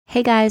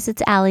Hey guys,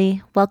 it's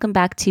Allie. Welcome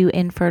back to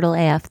Infertile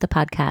AF, the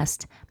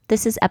podcast.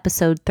 This is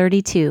episode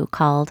 32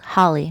 called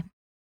Holly.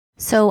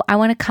 So I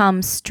want to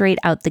come straight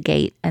out the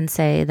gate and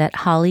say that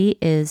Holly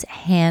is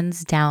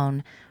hands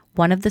down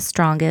one of the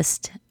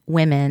strongest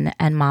women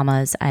and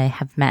mamas I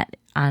have met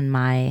on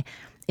my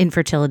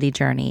infertility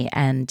journey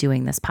and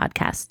doing this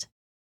podcast.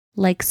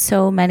 Like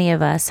so many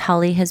of us,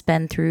 Holly has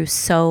been through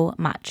so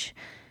much.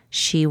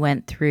 She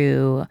went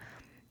through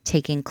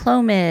taking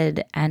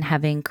Clomid and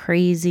having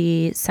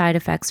crazy side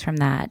effects from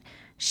that.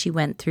 She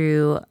went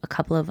through a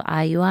couple of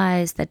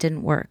IUIs that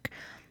didn't work.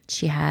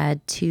 She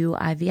had 2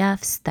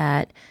 IVFs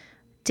that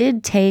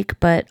did take,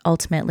 but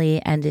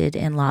ultimately ended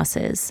in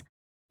losses.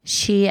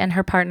 She and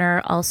her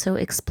partner also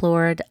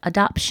explored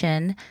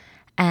adoption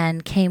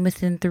and came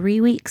within 3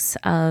 weeks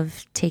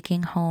of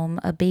taking home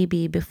a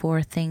baby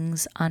before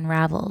things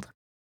unraveled.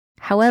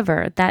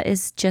 However, that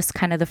is just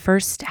kind of the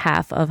first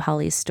half of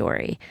Holly's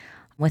story.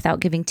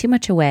 Without giving too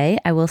much away,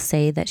 I will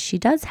say that she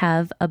does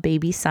have a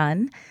baby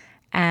son,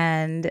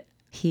 and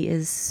he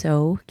is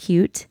so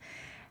cute,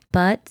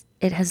 but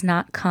it has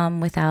not come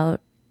without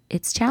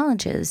its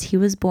challenges. He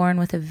was born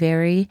with a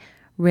very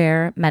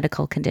rare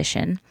medical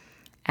condition,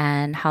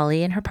 and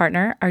Holly and her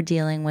partner are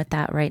dealing with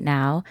that right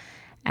now.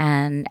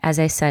 And as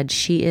I said,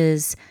 she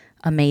is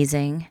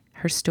amazing.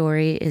 Her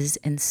story is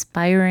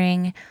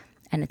inspiring,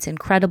 and it's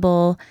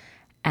incredible.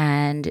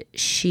 And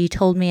she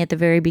told me at the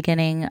very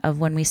beginning of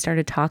when we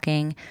started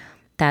talking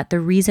that the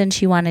reason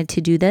she wanted to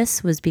do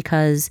this was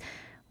because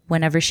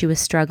whenever she was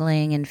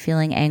struggling and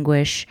feeling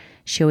anguish,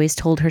 she always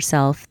told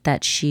herself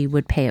that she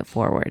would pay it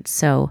forward.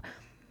 So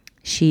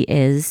she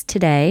is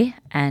today,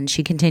 and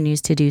she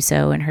continues to do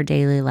so in her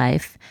daily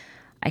life.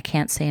 I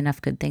can't say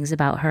enough good things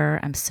about her.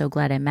 I'm so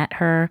glad I met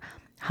her.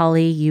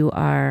 Holly, you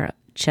are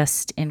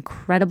just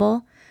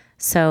incredible.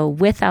 So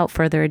without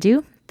further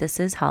ado, this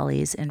is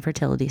Holly's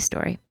infertility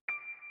story.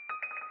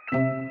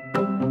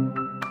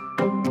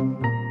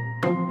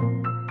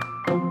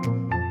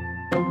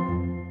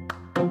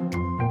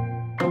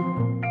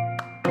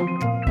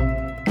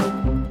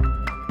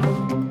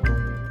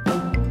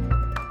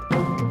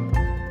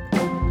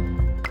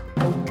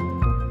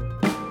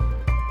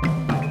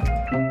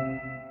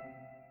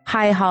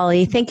 Hi,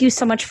 Holly. Thank you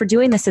so much for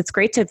doing this. It's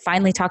great to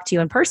finally talk to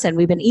you in person.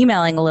 We've been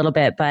emailing a little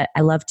bit, but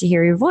I love to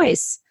hear your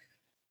voice.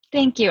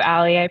 Thank you,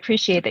 Allie. I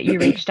appreciate that you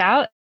reached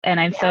out, and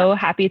I'm so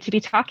happy to be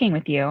talking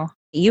with you.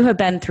 You have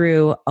been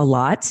through a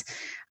lot.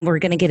 We're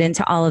going to get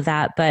into all of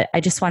that, but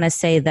I just want to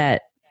say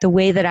that the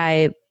way that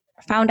I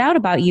found out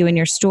about you and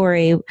your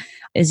story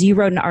is you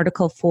wrote an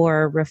article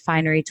for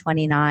Refinery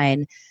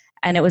 29,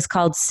 and it was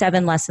called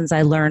 7 Lessons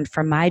I Learned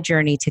from My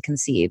Journey to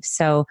Conceive.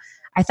 So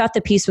I thought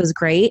the piece was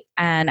great,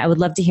 and I would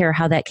love to hear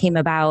how that came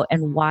about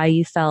and why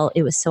you felt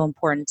it was so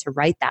important to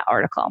write that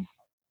article.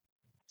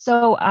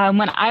 So,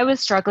 when I was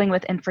struggling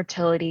with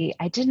infertility,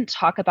 I didn't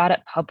talk about it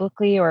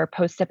publicly or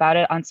post about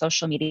it on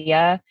social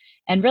media.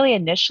 And really,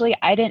 initially,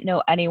 I didn't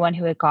know anyone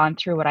who had gone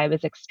through what I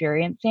was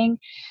experiencing.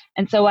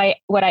 And so,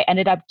 what I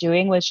ended up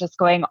doing was just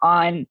going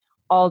on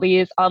all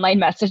these online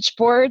message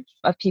boards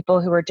of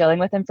people who were dealing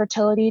with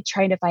infertility,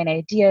 trying to find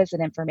ideas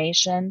and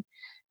information.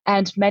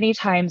 And many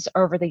times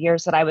over the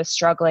years that I was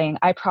struggling,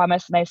 I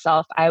promised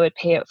myself I would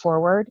pay it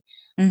forward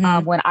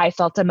when I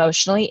felt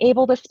emotionally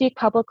able to speak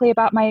publicly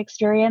about my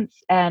experience.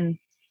 And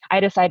I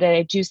decided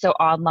I'd do so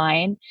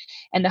online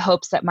in the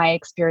hopes that my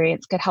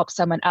experience could help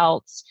someone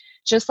else.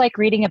 Just like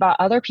reading about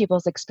other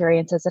people's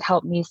experiences, it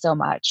helped me so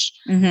much.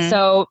 Mm-hmm.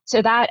 So,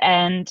 to that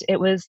end, it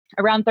was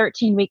around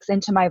 13 weeks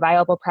into my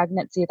viable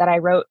pregnancy that I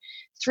wrote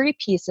 3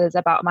 pieces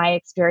about my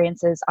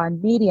experiences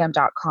on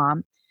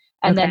medium.com.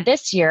 And then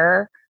this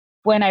year,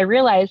 when I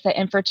realized that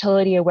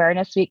Infertility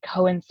Awareness Week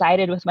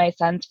coincided with my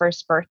son's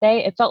first birthday,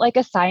 it felt like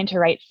a sign to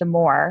write some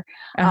more,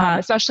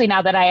 especially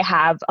now that I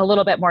have a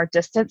little bit more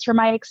distance from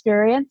my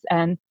experience.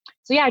 And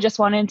so, yeah, I just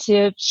wanted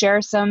to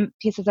share some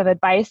pieces of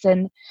advice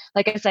and,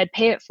 like I said,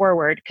 pay it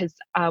forward because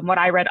what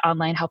I read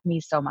online helped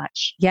me so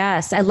much.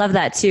 Yes, I love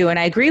that too. And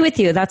I agree with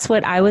you. That's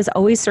what I was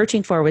always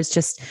searching for, was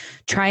just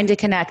trying to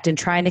connect and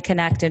trying to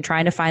connect and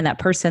trying to find that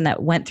person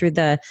that went through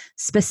the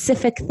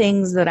specific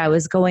things that I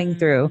was going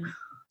through.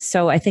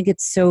 So I think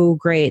it's so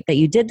great that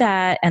you did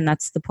that. And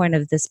that's the point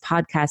of this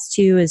podcast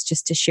too, is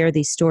just to share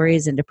these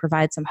stories and to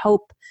provide some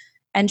hope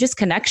and just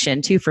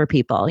connection too for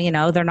people. You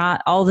know, they're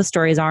not, all the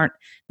stories aren't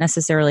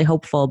necessarily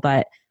hopeful,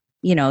 but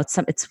you know,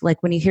 it's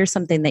like when you hear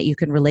something that you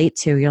can relate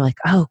to, you're like,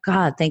 oh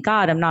God, thank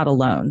God I'm not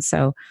alone.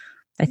 So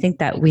I think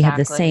that we have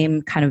the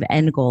same kind of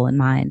end goal in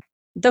mind.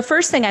 The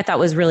first thing I thought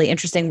was really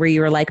interesting, where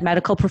you were like,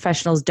 medical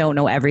professionals don't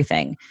know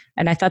everything.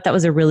 And I thought that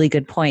was a really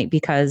good point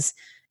because,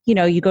 you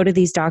know, you go to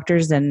these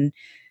doctors and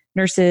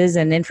nurses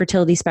and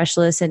infertility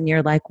specialists and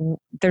you're like,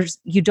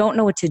 you don't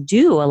know what to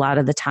do a lot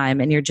of the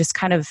time. And you're just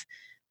kind of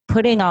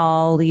putting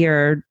all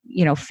your,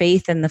 you know,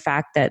 faith in the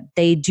fact that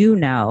they do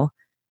know.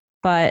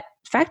 But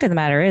fact of the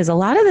matter is, a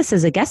lot of this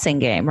is a guessing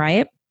game,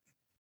 right?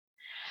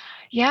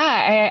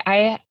 Yeah,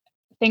 I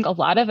think a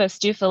lot of us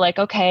do feel like,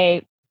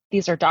 okay,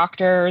 these are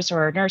doctors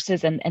or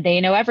nurses and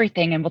they know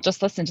everything and we'll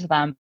just listen to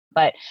them.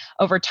 But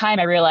over time,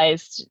 I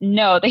realized,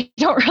 no, they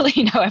don't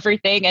really know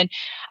everything. And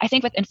I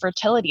think with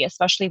infertility,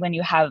 especially when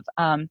you have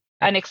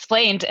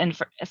unexplained,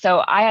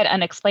 so I had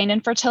unexplained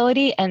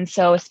infertility. And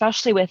so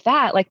especially with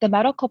that, like the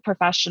medical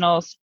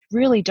professionals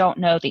really don't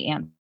know the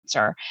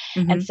answer.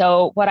 And Mm-hmm.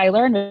 so what I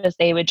learned was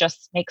they would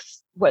just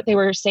what they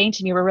were saying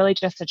to me were really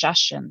just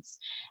suggestions.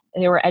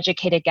 They were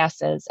educated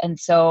guesses. And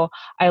so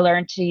I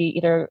learned to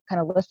either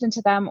kind of listen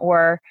to them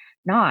or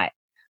not,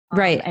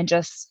 Right. and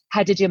just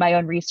had to do my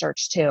own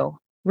research too.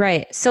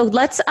 Right. So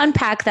let's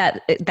unpack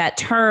that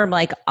term,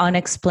 like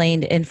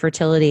unexplained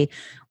infertility.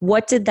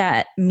 What did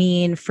that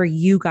mean for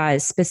you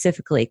guys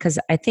specifically? Because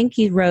I think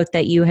you wrote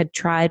that you had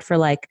tried for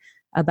like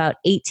about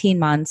 18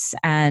 months.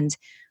 And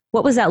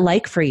what was that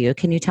like for you?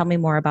 Can you tell me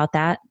more about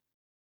that?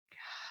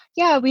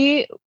 Yeah,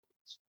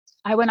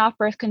 I went off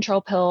birth control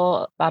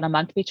pill about a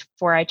month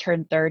before I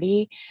turned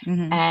 30,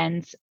 Mm-hmm.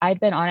 and I'd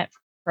been on it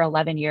for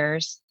 11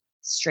 years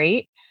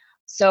straight.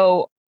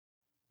 So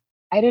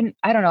I don't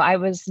know, I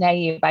was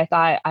naive. I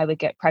thought I would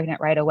get pregnant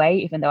right away,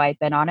 even though I'd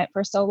been on it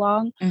for so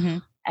long. Mm-hmm.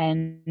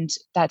 And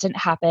that didn't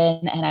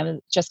happen.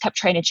 And just kept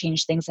trying to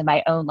change things in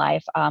my own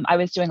life. I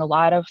was doing a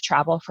lot of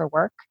travel for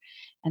work.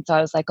 And so I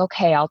was like,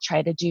 okay, I'll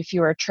try to do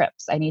fewer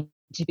trips. I need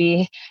to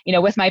be,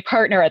 with my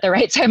partner at the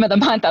right time of the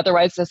month.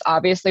 Otherwise, this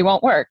obviously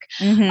won't work.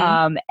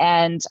 Mm-hmm.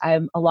 And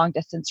I'm a long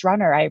distance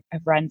runner. I've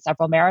run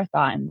several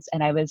marathons,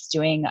 and I was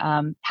doing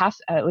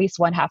at least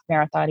one half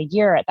marathon a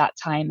year at that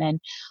time. And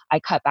I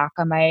cut back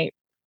on my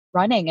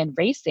running and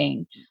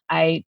racing.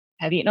 I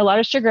have eaten a lot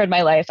of sugar in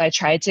my life. I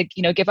tried to,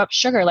 give up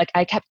sugar. Like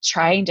I kept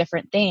trying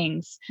different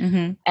things.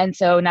 Mm-hmm. And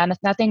so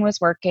nothing was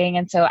working.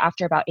 And so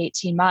after about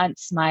 18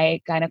 months,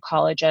 my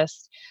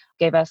gynecologist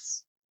gave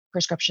us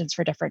prescriptions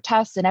for different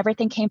tests, and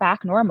everything came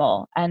back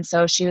normal. And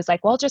so she was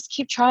like, well, just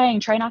keep trying,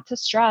 try not to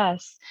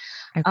stress.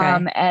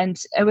 Okay. And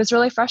it was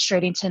really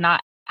frustrating to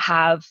not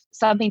have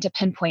something to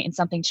pinpoint and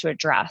something to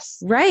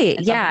address Right.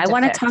 and Yeah. something I to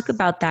want to talk fix.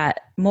 about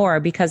that more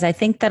because I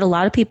think that a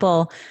lot of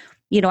people,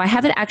 I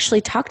haven't actually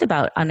talked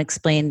about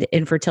unexplained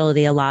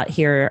infertility a lot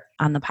here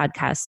on the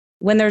podcast.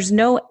 When there's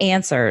no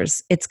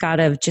answers, it's got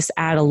to just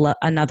add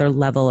another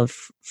level of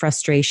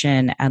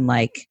frustration and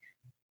like,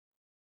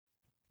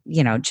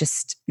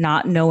 just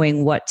not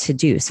knowing what to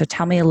do. So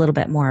tell me a little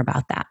bit more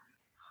about that.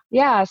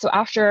 Yeah. So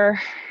after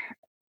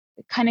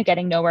kind of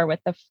getting nowhere with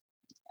the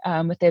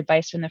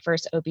advice from the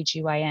first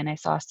OBGYN, I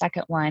saw a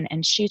second one,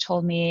 and she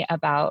told me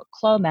about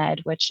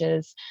Clomid, which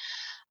is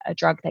a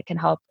drug that can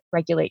help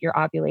regulate your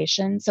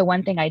ovulation. So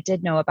one thing I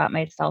did know about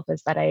myself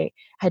is that I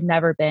had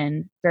never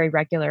been very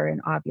regular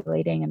in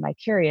ovulating in my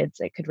periods.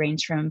 It could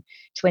range from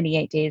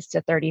 28 days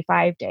to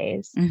 35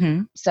 days.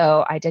 Mm-hmm.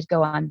 So I did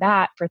go on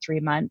that for 3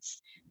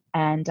 months,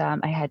 and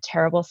I had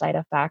terrible side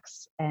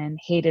effects and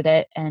hated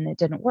it, and it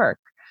didn't work.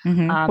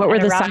 Mm-hmm. What were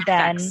And the side around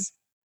then, effects?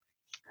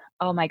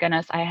 oh my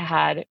goodness, I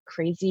had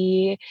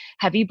crazy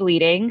heavy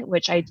bleeding,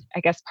 which I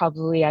guess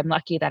probably I'm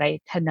lucky that I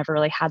had never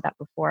really had that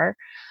before.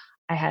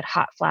 I had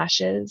hot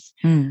flashes.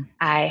 Mm,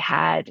 I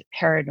had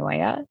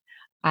paranoia.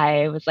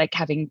 I was like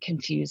having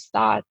confused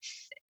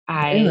thoughts.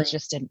 I really?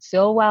 just didn't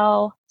feel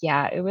well.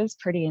 Yeah, it was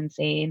pretty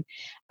insane.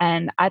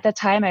 And at the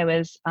time, I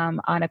was on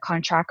a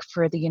contract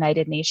for the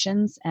United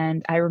Nations.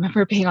 And I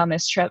remember being on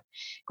this trip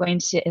going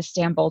to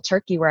Istanbul,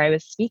 Turkey, where I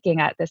was speaking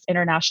at this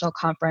international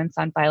conference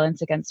on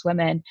violence against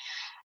women.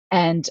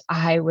 And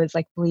I was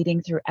like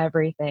bleeding through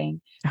everything.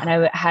 And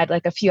Oh, had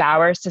like a few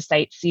hours to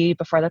sightsee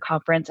before the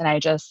conference. And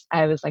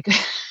I was like,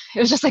 it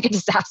was just like a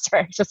disaster.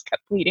 I just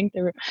kept bleeding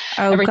through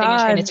oh everything and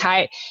trying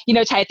to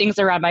God. tie things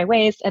around my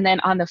waist. And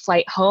then on the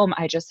flight home,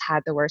 I just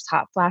had the worst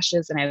hot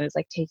flashes, and I was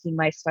like taking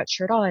my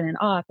sweatshirt on and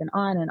off and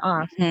on and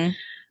off. Mhm.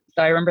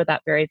 So I remember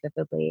that very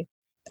vividly.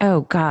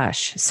 Oh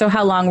gosh. So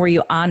how long were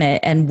you on it?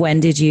 And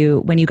when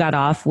you got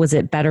off, was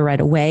it better right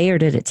away or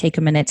did it take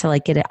a minute to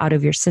like get it out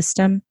of your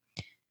system?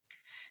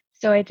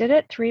 So I did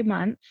it 3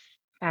 months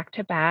back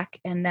to back.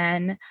 And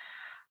then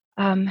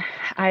Um,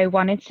 I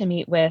wanted to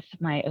meet with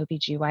my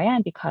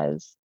OBGYN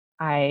because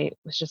I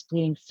was just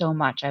bleeding so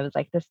much. I was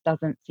like, this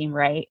doesn't seem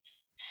right.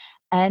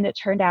 And it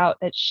turned out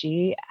that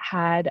she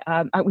had,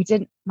 we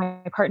didn't,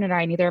 my partner and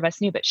I, neither of us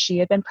knew, but she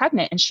had been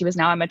pregnant and she was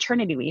now on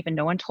maternity leave and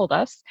no one told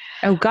us.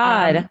 Oh Um,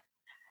 God.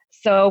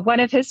 so one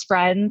of his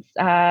friends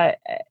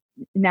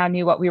now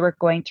knew what we were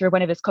going through,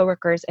 one of his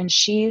coworkers, and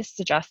she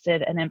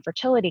suggested an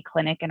infertility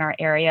clinic in our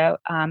area.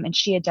 And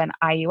she had done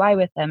IUI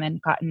with them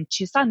and gotten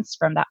two sons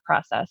from that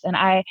process.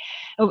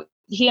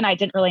 He and I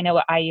didn't really know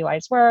what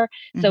IUIs were.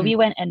 So Hmm. we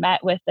went and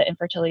met with the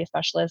infertility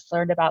specialist,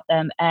 learned about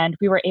them, and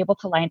we were able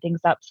to line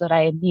things up so that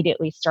I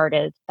immediately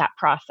started that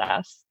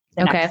process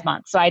the Okay. next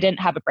month. So I didn't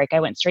have a break. I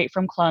went straight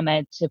from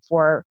Clomid to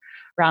 4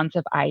 rounds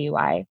of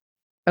IUI.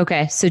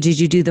 Okay. So did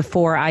you do the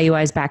 4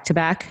 IUIs back to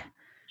back?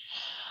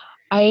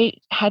 I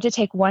had to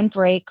take one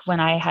break when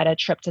I had a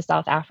trip to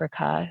South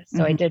Africa.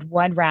 So I Hmm. did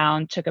one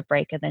round, took a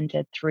break, and then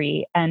did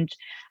three. And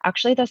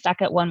actually, the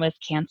second one was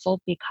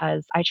canceled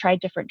because I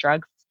tried different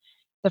drugs.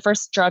 The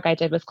first drug I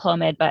did was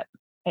Clomid, but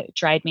it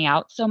dried me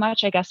out so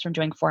much, I guess, from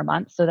doing 4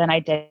 months. So then I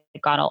did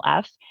Gonal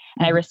F,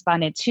 and I Mhm.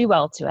 responded too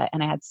well to it.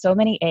 And I had so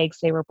many eggs,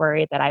 they were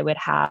worried that I would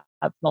have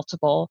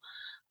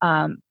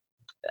um,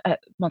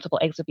 multiple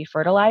eggs would be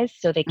fertilized.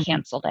 So they Mhm.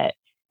 canceled it.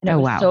 And it Oh,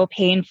 was wow. so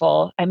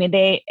painful. I mean,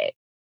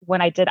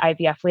 when I did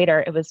IVF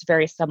later, it was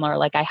very similar.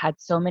 Like I had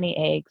so many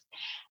eggs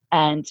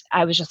and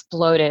I was just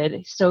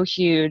bloated, so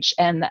huge.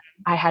 And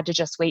I had to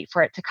just wait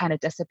for it to kind of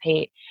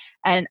dissipate.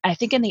 And I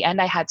think in the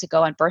end, I had to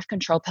go on birth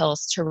control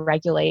pills to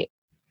regulate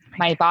Oh my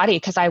my goodness. body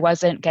because I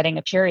wasn't getting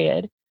a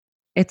period.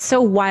 It's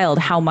so wild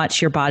how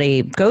much your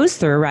body goes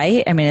through,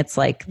 right? I mean, it's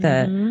like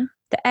Hmm.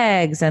 the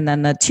eggs and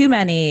then the too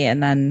many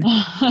and then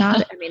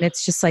not. I mean,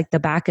 it's just like the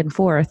back and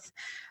forth.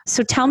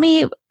 So tell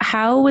me,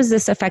 how was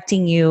this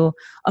affecting you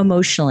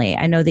emotionally?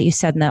 I know that you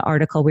said in the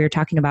article we were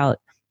talking about,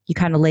 you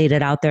kind of laid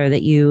it out there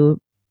that you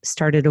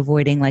started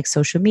avoiding like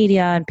social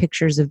media and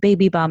pictures of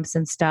baby bumps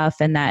and stuff.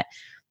 And that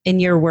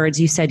in your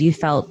words, you said you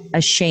felt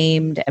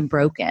ashamed and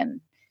broken,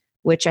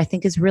 which I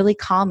think is really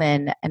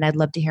common. And I'd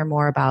love to hear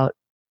more about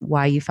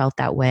why you felt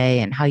that way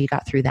and how you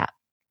got through that.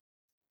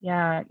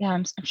 Yeah,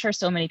 I'm sure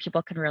so many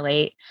people can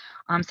relate.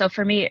 So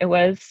for me, it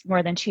was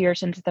more than 2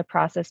 years into the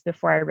process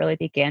before I really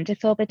began to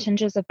feel the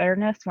tinges of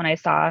bitterness when I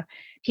saw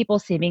people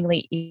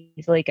seemingly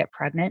easily get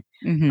pregnant,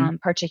 Mm-hmm.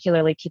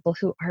 particularly people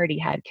who already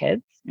had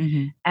kids.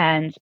 Mm-hmm.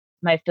 And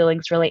my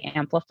feelings really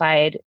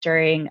amplified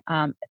during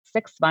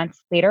 6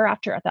 months later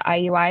after the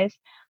IUIs.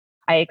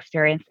 I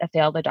experienced a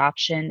failed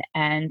adoption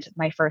and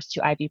my first two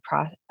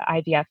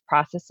IVF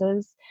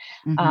processes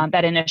Mm-hmm.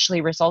 that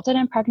initially resulted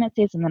in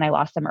pregnancies, and then I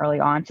lost them early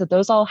on. So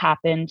those all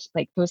happened,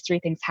 like those three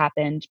things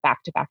happened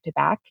back to back to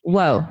back.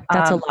 Whoa,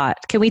 that's a Um, lot.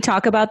 Can we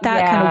talk about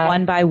that kind of yeah.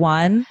 one by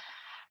one?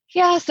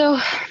 Yeah. So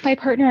my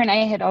partner and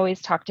I had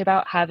always talked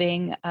about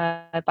having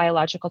a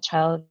biological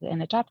child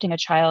and adopting a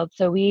child.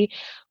 So we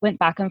went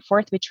back and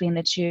forth between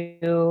the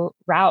two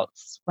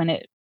routes when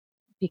it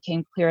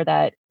became clear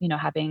that,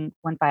 having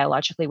one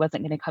biologically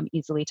wasn't going to come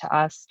easily to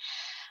us.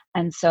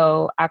 And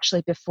so,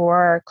 actually,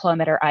 before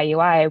Clomid or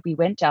IUI, we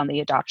went down the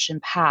adoption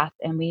path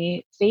and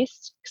we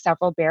faced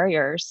several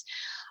barriers.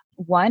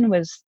 One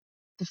was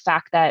the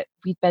fact that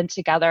we'd been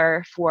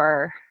together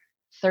for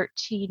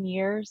 13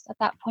 years at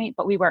that point,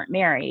 but we weren't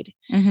married.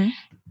 Mm-hmm.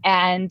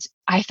 And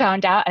I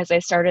found out as I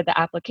started the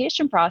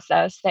application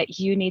process that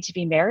you need to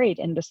be married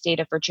in the state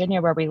of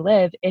Virginia where we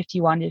live if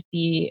you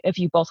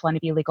both want to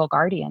be legal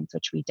guardians,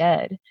 which we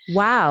did.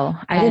 Wow,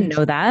 I didn't And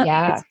know that.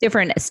 yeah. It's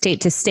different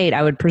state to state,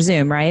 I would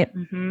presume, right?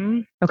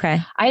 Hmm. Okay.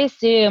 I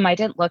assume I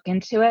didn't look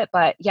into it,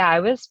 but yeah, I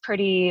was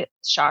pretty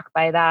shocked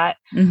by that.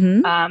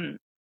 Mm-hmm. Um,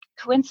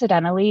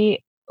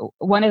 Coincidentally,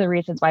 one of the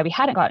reasons why we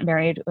hadn't gotten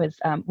married was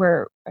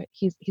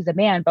he's a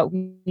man, but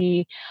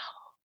we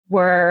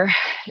were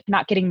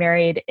not getting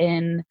married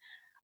in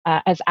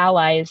as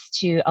allies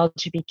to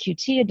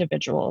LGBTQ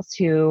individuals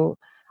who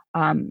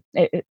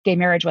gay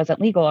marriage wasn't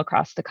legal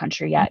across the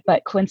country yet.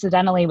 But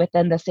coincidentally,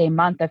 within the same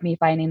month of me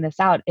finding this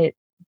out, it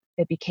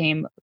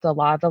became the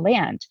law of the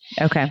land.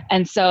 Okay.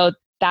 And so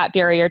that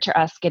barrier to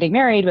us getting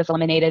married was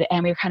eliminated.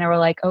 And we kind of were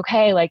like,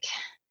 okay, like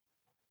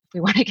if we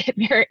want to get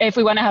married, if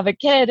we want to have a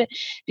kid,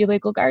 be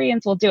legal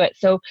guardians, we'll do it.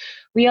 So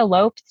we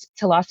eloped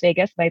to Las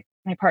Vegas. My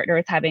partner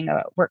was having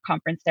a work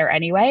conference there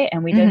anyway,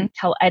 and we Mm-hmm. didn't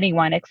tell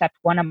anyone except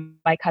one of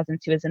my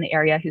cousins who was in the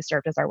area who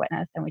served as our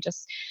witness. And we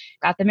just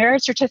got the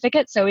marriage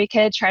certificate so we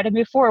could try to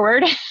move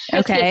forward with the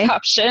Okay.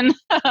 adoption.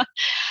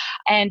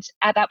 And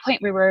at that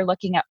point, we were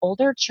looking at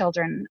older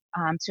children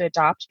to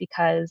adopt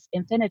because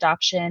infant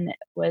adoption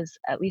was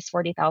at least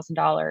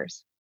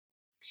 $40,000.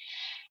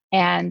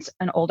 And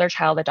an older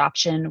child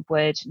adoption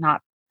would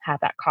not have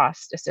that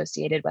cost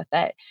associated with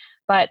it.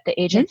 But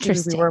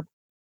Interesting.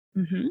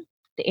 mhm,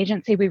 the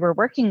agency we were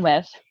working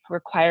with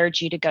required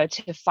you to go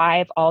to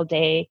 5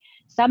 all-day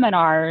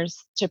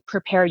seminars to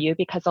prepare you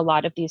because a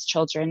lot of these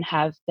children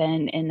have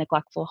been in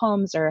neglectful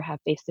homes or have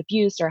faced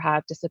abuse or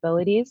have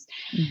disabilities.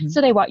 Mm-hmm.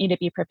 So they want you to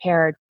be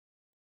prepared.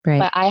 Right.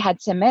 But I had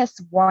to miss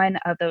one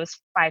of those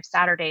 5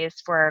 Saturdays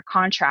for a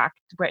contract,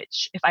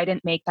 which if I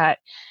didn't make that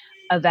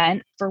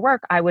event for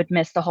work, I would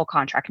miss the whole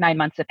contract, 9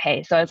 months of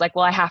pay. So I was like,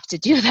 well, I have to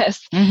do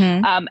this.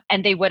 Mm-hmm.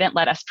 And they wouldn't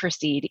let us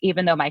proceed,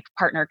 even though my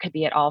partner could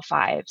be at all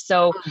 5.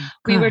 So Oh,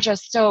 we were God.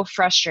 just so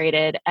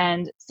frustrated.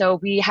 And so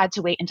we had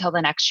to wait until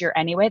the next year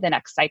anyway, the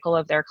next cycle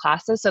of their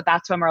classes. So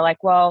that's when we're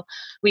like, well,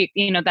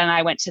 then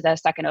I went to the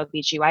second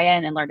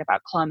OBGYN and learned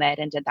about Clomid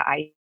and did the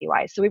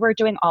IUI. So we were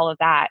doing all of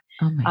that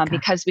Oh my God.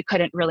 because we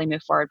couldn't really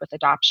move forward with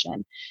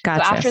adoption. So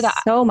Gotcha. after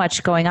that, So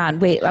much going on.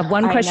 Wait,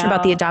 one I question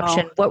about the know.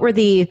 adoption. What were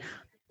the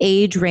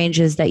age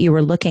ranges that you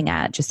were looking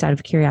at, just out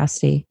of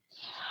curiosity?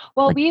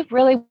 Well, Like, we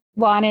really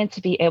wanted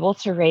to be able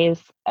to raise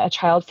a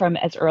child from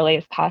as early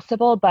as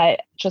possible,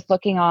 but just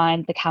looking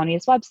on the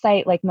county's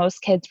website, like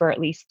most kids were at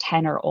least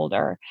 10 or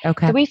older.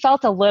 okay. So we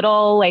felt a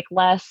little like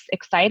less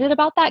excited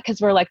about that because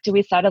we're like, do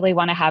we suddenly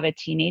want to have a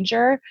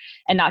teenager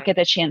and not get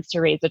the chance to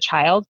raise a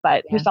child?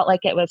 But we Yeah. felt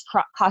like it was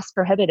cost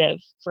prohibitive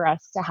for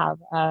us to have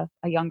a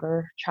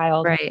younger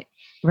child. Right.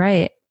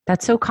 Right.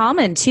 That's so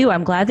common too.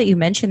 I'm glad that you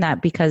mentioned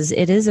that because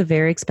it is a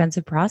very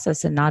expensive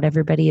process and not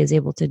everybody is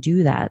able to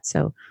do that.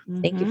 So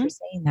thank you for Hmm.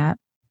 saying that.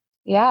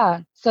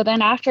 Yeah. So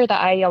then after the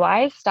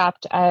IUI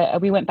stopped,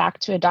 we went back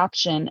to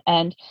adoption.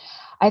 And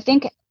I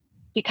think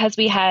because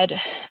we had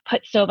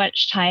put so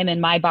much time and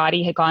my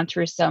body had gone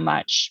through so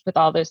much with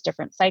all those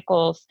different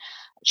cycles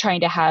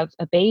trying to have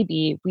a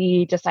baby,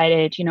 we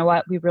decided, you know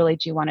what, we really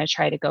do want to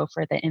try to go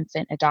for the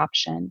infant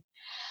adoption.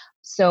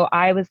 So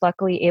I was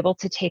luckily able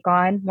to take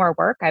on more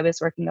work. I was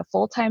working a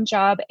full-time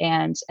job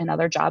and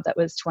another job that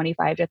was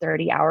 25 to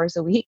 30 hours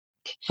a week,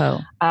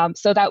 Oh.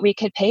 so that we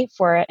could pay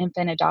for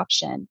infant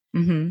adoption.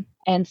 Mm-hmm.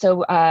 And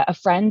so a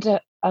friend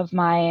of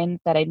mine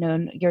that I'd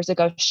known years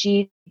ago,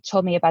 she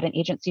told me about an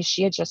agency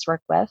she had just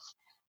worked with,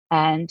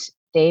 and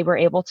they were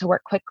able to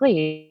work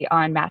quickly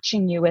on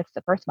matching you with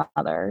the birth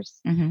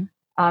mothers.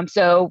 Mm-hmm.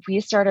 So we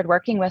started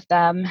working with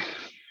them.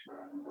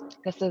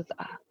 This is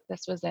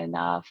this was in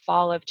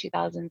fall of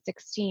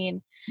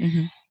 2016,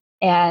 Mm-hmm.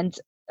 and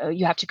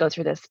you have to go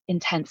through this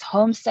intense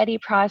home study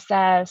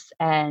process,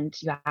 and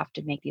you have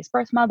to make these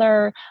birth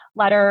mother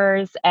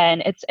letters,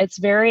 and it's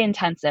very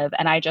intensive.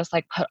 And I just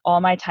like put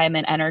all my time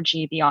and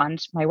energy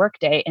beyond my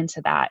workday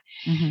into that.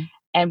 Mm-hmm.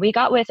 And we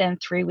got within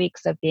 3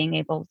 weeks of being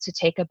able to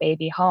take a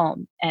baby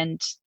home,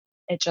 and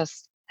it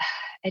just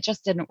it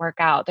just didn't work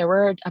out. There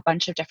were a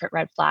bunch of different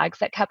red flags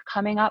that kept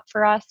coming up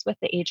for us with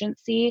the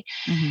agency.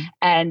 Mm-hmm.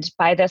 And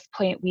by this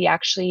point, we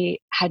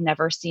actually had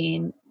never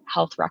seen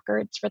health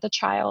records for the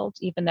child,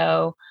 even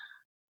though,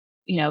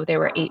 they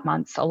were 8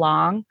 months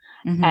along.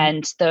 Mm-hmm.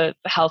 And the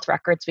health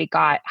records we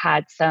got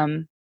had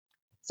some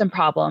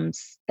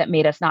problems that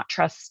made us not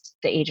trust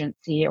the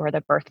agency or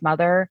the birth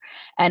mother.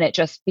 And it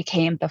just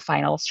became the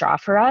final straw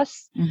for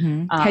us.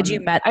 Mm-hmm. Had you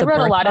met I the wrote a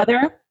birth lot of,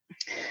 mother?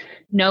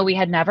 no, we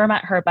had never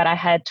met her, but I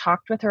had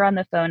talked with her on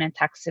the phone and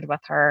texted with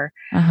her.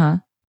 Uh-huh.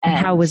 And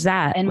how And, was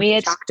that and when we you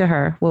had, talked to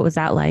her? What was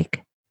that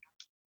like?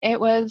 it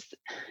was,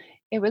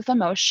 it was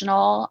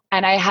emotional,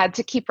 and I had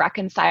to keep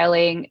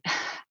reconciling.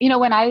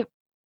 When I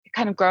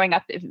kind of growing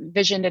up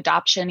visioned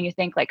adoption, you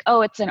think like,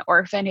 oh, it's an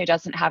orphan who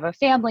doesn't have a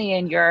family,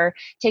 and you're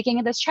taking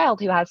in this child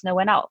who has no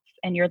one else,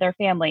 and you're their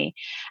family.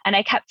 And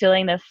I kept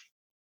feeling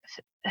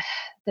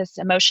this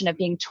emotion of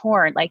being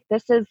torn. Like,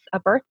 this is a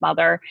birth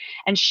mother,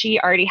 and she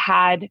already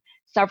had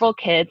several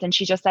kids, and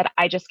she just said,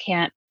 I just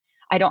can't.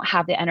 I don't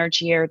have the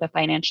energy or the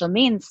financial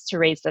means to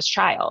raise this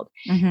child.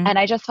 Mm-hmm. And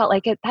I just felt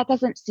like that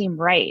doesn't seem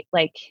right.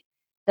 Like,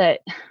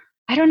 that,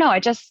 I don't know.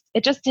 It just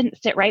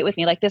didn't sit right with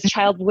me. Like, this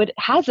child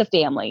has a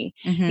family,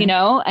 Mm-hmm.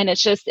 and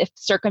it's just, if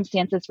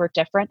circumstances were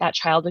different, that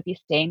child would be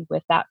staying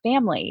with that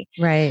family.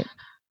 Right.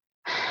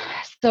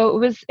 So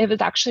it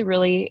was actually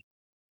really,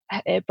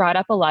 it brought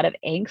up a lot of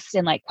angst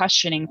and like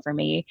questioning for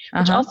me,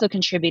 which Uh-huh. also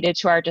contributed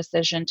to our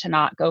decision to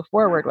not go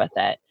forward with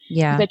it.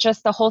 Yeah.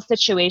 Because the whole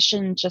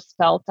situation just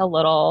felt a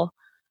little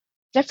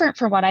different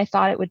from what I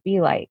thought it would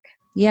be like.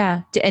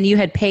 Yeah. And you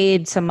had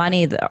paid some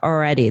money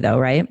already though,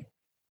 right?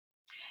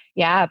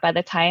 Yeah, by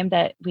the time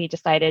that we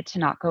decided to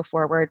not go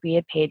forward, we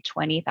had paid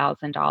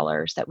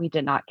 $20,000 that we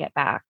did not get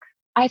back.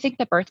 I think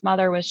the birth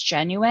mother was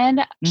genuine.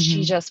 She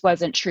Mm-hmm. just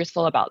wasn't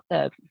truthful about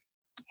the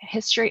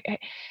history.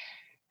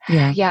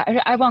 Yeah.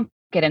 Yeah, I won't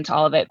get into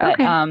all of it, but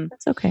Okay.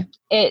 That's okay.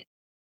 it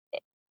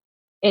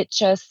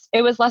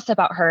it was less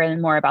about her and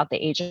more about the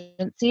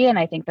agency. And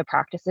I think the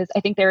practices,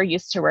 I think they're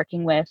used to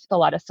working with a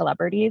lot of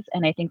celebrities,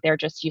 and I think they're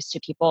just used to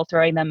people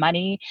throwing them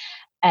money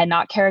and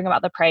not caring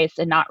about the price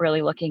and not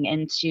really looking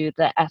into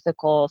the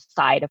ethical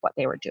side of what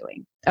they were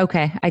doing.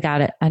 Okay. I got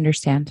it.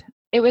 Understand.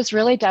 It was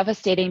really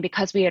devastating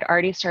because we had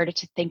already started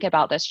to think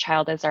about this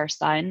child as our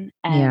son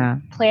and Yeah.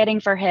 planning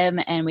for him,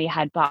 and we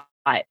had bought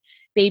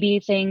baby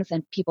things,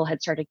 and people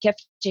had started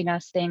gifting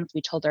us things.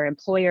 We told our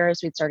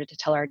employers, we'd started to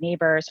tell our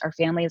neighbors, our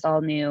families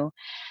all knew.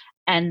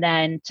 And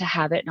then to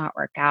have it not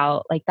work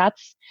out, like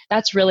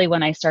that's really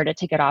when I started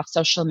to get off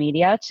social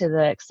media to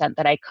the extent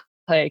that I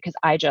could, because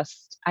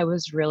I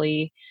was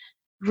really,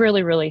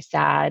 really, really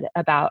sad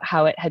about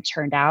how it had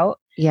turned out.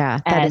 Yeah.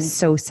 That is And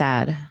so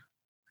sad.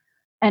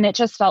 it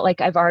just felt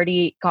like I've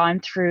already gone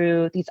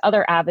through these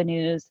other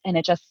avenues, and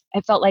it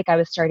felt like I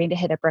was starting to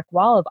hit a brick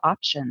wall of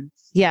options.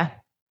 Yeah.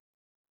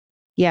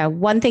 Yeah.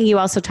 One thing you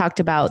also talked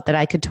about that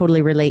I could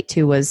totally relate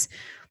to was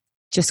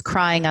just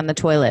crying on the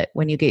toilet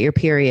when you get your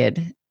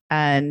period.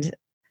 And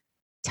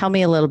tell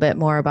me a little bit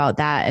more about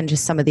that and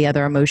just some of the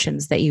other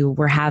emotions that you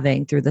were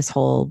having through this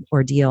whole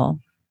ordeal.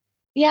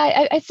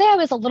 Yeah, I'd say I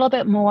was a little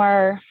bit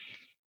more,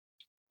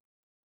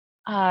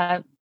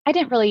 I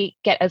didn't really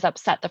get as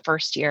upset the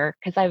first year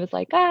because I was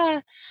like,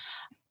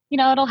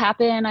 it'll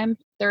happen. I'm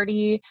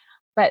 30.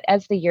 But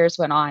as the years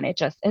went on, it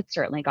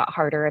certainly got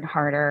harder and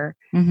harder,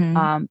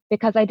 Mm-hmm.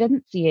 because I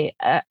didn't see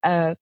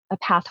a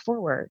path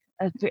forward,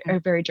 a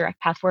very direct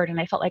path forward. And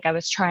I felt like I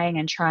was trying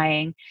and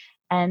trying.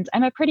 And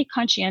I'm a pretty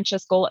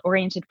conscientious, goal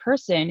oriented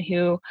person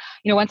who,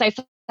 once I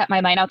set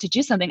my mind out to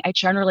do something, I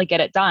generally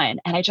get it done.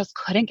 And I just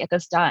couldn't get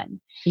this done.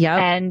 Yep.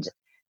 And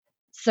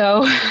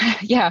So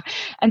yeah.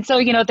 And so,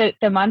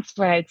 the months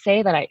where I'd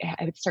say that I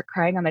would start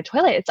crying on the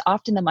toilet, it's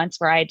often the months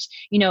where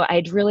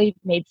I'd really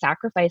made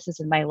sacrifices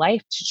in my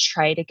life to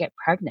try to get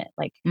pregnant,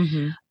 like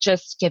Mm-hmm.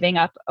 just giving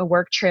up a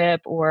work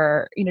trip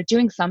or,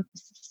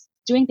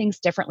 doing things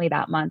differently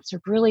that month to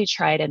really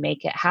try to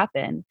make it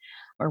happen.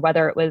 Or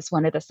whether it was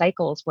one of the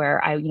cycles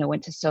where I,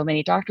 went to so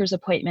many doctor's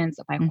appointments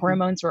that my Mm-hmm.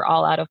 hormones were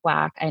all out of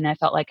whack and I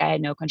felt like I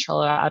had no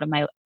control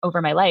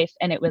over my life,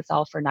 and it was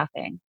all for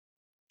nothing.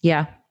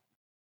 Yeah.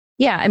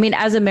 Yeah. I mean,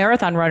 as a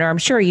marathon runner, I'm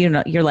sure,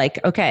 you're like,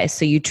 okay,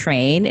 so you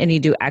train and you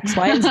do X,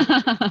 Y, and Z.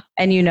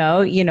 And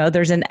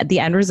the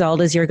end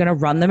result is you're going to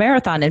run the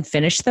marathon and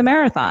finish the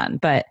marathon.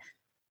 But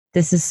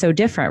this is so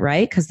different,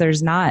 right? Because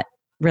there's not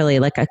really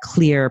like a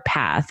clear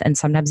path. And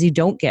sometimes you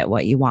don't get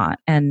what you want.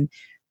 And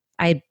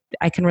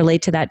I can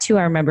relate to that too.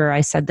 I remember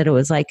I said that it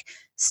was like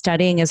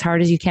studying as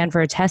hard as you can for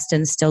a test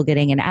and still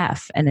getting an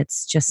F. And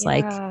it's just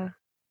like Yeah.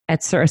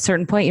 at a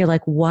certain point, you're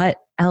like,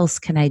 what else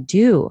can I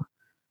do?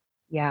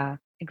 Yeah,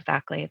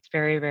 exactly. It's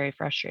very, very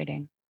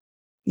frustrating.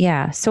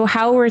 Yeah. So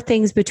how were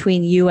things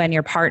between you and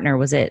your partner?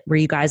 Were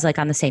you guys like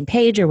on the same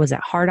page, or was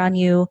it hard on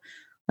you,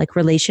 like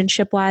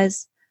relationship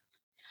wise?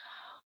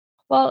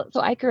 Well,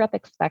 so I grew up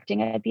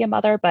expecting I'd be a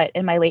mother, but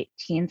in my late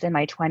teens and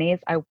my 20s,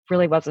 I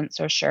really wasn't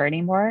so sure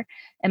anymore.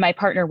 And my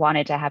partner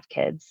wanted to have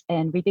kids,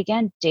 and we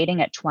began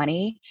dating at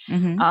 20.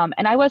 Mm-hmm.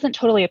 And I wasn't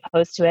totally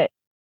opposed to it,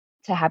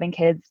 to having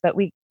kids, but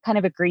we kind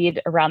of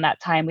agreed around that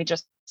time. We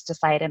just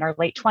decided in our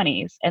late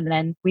 20s. And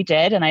then we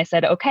did. And I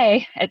said,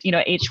 okay, at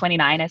age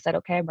 29, I said,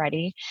 okay, I'm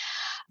ready.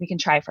 We can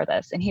try for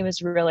this. And he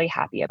was really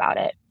happy about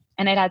it.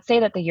 And I'd say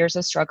that the years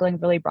of struggling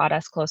really brought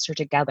us closer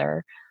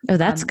together. Oh,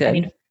 that's I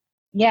mean, good.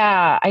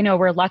 yeah, I know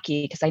we're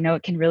lucky because I know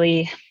it can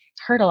really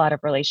hurt a lot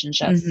of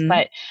relationships. Mm-hmm.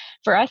 But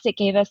for us, it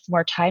gave us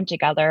more time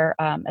together,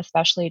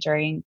 especially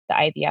during the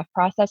IVF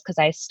process, because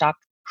I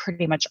stopped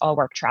pretty much all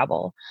work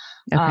travel.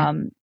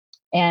 Okay.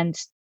 And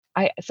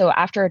so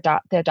after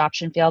the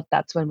adoption failed,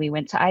 that's when we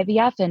went to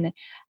IVF, and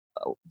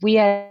we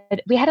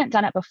hadn't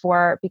done it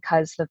before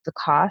because of the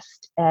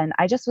cost, and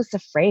I just was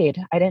afraid.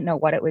 I didn't know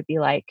what it would be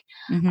like.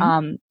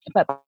 Mm-hmm.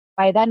 But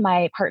by then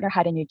my partner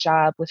had a new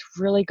job with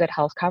really good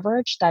health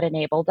coverage that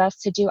enabled us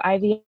to do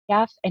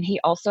IVF, and he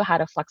also had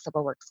a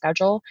flexible work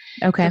schedule.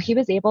 So Okay. he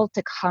was able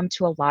to come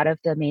to a lot of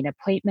the main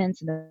appointments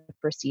and the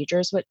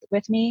procedures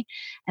with me,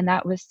 and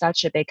that was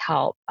such a big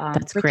help.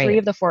 That's For 3 great.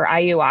 of the 4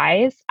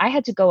 IUIs, I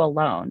had to go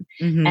alone,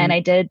 Mm-hmm. and I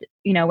did,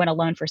 went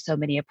alone for so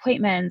many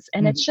appointments,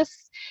 and Mm-hmm. it's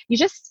just you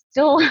just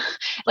feel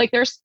like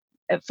there's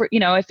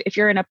if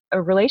you're in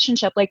a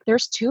relationship, like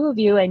there's 2 of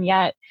you, and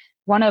yet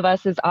one of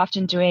us is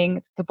often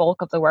doing the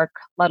bulk of the work,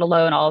 let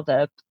alone all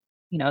the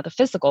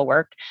physical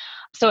work.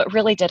 So it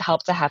really did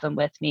help to have him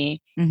with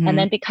me. And Mm-hmm.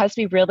 then because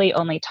we really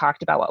only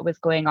talked about what was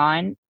going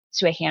on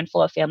to a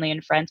handful of family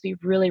and friends, we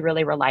really,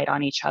 really relied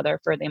on each other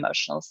for the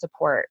emotional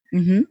support.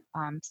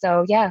 Mm-hmm.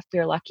 So yeah, if we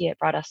were lucky, it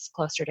brought us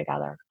closer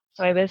together.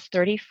 So I was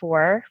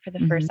 34 for the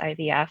Mm-hmm. first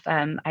IVF.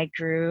 I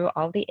grew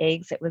all the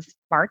eggs. It was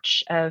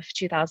March of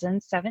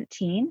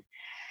 2017.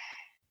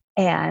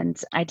 And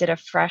I did a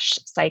fresh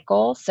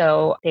cycle.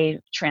 So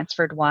they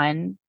transferred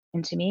one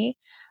into me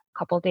a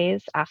couple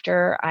days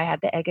after I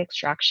had the egg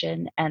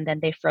extraction, and then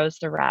they froze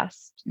the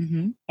rest.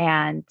 Mm-hmm.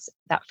 And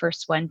that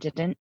first one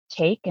didn't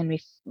take, and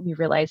we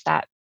realized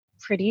that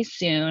pretty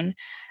soon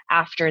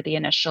after the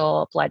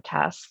initial blood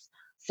tests.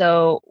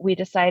 So we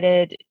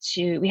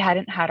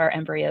hadn't had our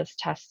embryos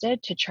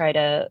tested to try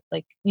to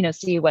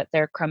see what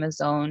their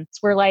chromosomes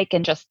were like.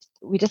 And just,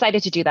 we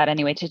decided to do that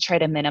anyway to try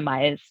to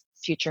minimize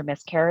future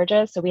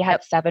miscarriages. So we had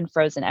Yep. 7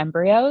 frozen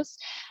embryos.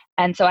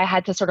 And so I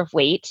had to sort of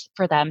wait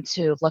for them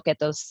to look at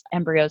those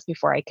embryos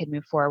before I could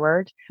move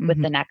forward with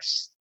Mm-hmm. the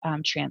next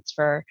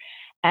transfer.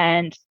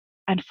 And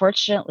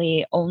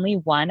unfortunately, only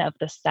one of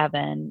the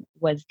 7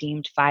 was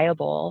deemed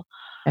viable,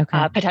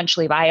 Okay.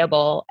 potentially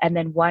viable, and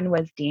then one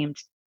was deemed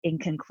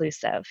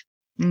inconclusive.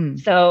 Mm.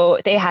 So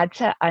they had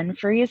to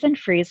unfreeze and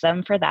freeze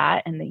them for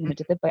that, and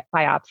did the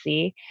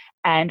biopsy.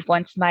 And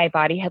once my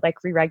body had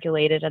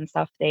re-regulated and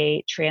stuff,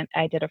 I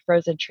did a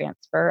frozen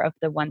transfer of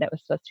the one that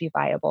was supposed to be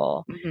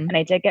viable, Mm-hmm. and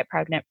I did get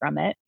pregnant from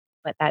it,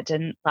 but that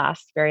didn't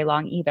last very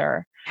long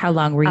either. How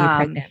long were you Um,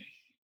 pregnant?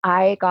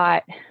 I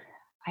got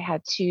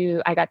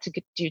I got to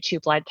do 2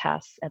 blood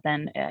tests, and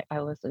then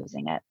I was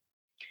losing it.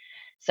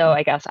 So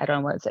I guess, I don't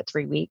know, what was it,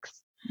 3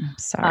 weeks? I'm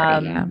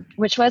sorry. Yeah.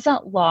 Which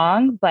wasn't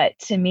long, but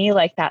to me,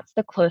 that's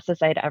the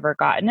closest I'd ever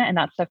gotten. And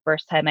that's the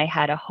first time I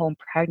had a home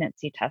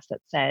pregnancy test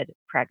that said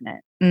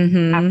pregnant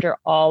Mm-hmm. after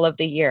all of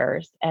the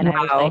years. And I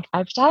was Wow. like,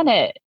 I've done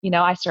it.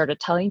 I started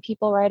telling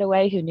people right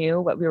away who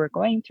knew what we were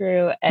going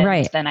through. And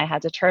Right. then I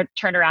had to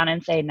turn around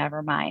and say,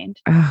 never mind.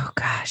 Oh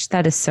gosh,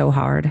 that is so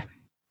hard.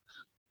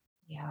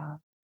 Yeah.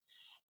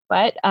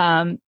 But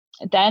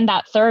then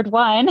that third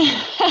one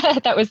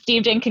that was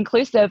deemed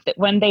inconclusive, that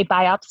when they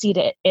biopsied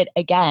it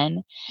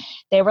again,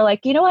 they were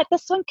like, you know what,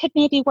 this one could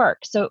maybe work.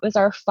 So it was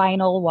our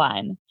final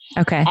one.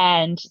 Okay.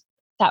 And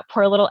that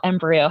poor little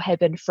embryo had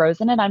been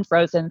frozen and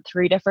unfrozen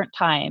 3 different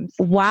times.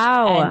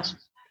 Wow. And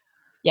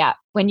Yeah.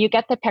 When you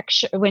get the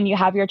picture, when you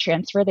have your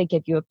transfer, they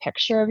give you a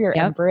picture of your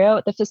Yep. embryo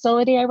at the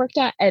facility I worked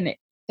at. And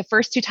the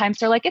first two times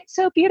they're like, it's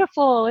so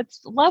beautiful.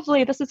 It's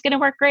lovely. This is going to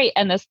work great.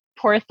 And this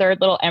poor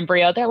third little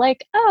embryo, they're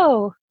like,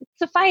 oh,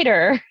 it's a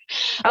fighter.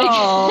 Like,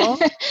 Oh,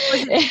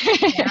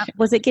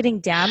 was it getting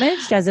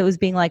damaged as it was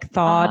being like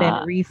thawed and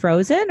uh,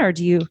 refrozen, or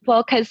do you?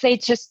 well, because they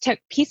just took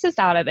pieces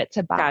out of it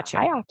to Gotcha.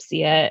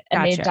 biopsy it.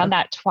 And they'd Gotcha. done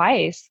that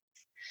twice.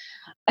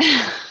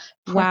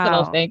 Poor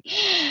little Wow. thing.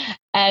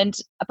 And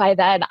by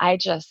then, I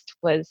just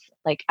was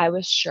like, I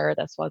was sure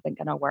this wasn't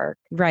going to work.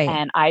 Right.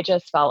 And I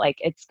just felt like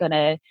it's going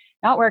to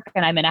not work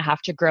and I'm going to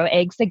have to grow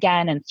eggs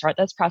again and start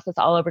this process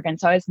all over again.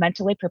 So I was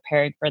mentally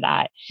preparing for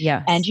that.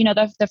 And,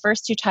 Yes. the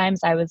first two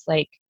times I was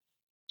like,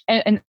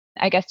 and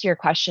I guess to your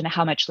question,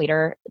 how much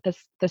later this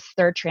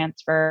third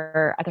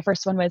transfer, the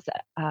first one was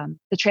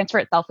the transfer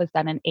itself was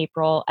done in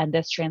April, and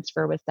this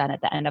transfer was done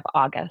at the end of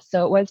August.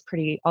 So it was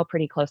all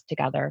pretty close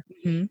together.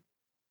 Hmm.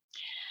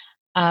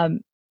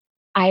 Um,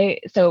 I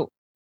so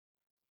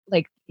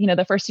like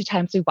the first two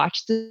times we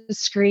watched the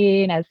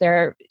screen as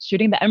they're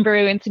shooting the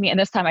embryo into me, and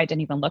this time I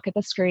didn't even look at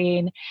the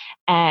screen.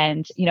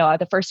 And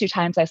the first two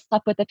times I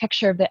slept with a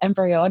picture of the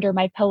embryo under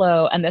my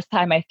pillow, and this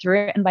time I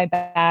threw it in my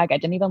bag. I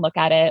didn't even look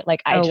at it.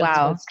 Like, I Oh, just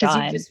wow. was Because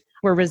you done. just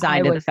were I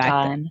resigned to the was fact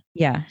that, done.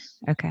 yeah.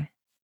 Okay.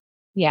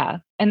 Yeah.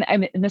 And I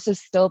mean, and this is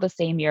still the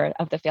same year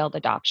of the failed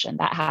adoption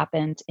that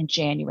happened in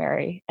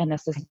January, and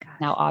this is My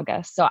now gosh.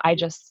 August. So I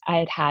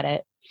had had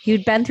it.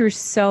 You'd been through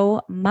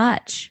so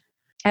much.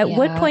 At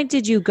what Yeah. point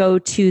did you go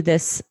to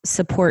this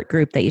support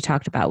group that you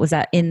talked about? Was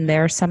that in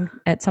there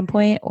at some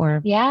point, or?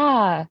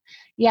 Yeah.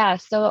 Yeah.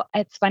 So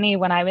it's funny,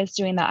 when I was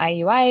doing the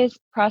IUIs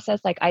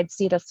process, like, I'd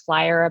see this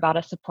flyer about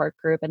a support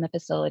group in the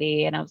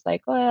facility, and I was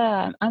like,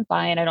 well, I'm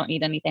fine. I don't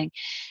need anything.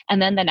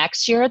 And then the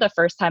next year, the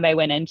first time I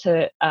went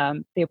into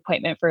the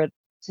appointment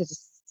to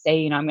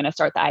say, I'm going to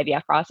start the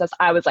IVF process,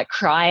 I was like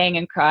crying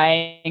and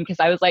crying because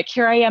I was like,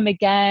 here I am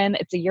again.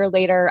 It's a year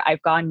later.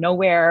 I've gone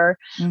nowhere.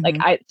 Like,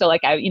 Mhm. I feel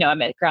like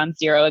I'm at ground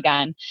zero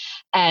again.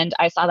 And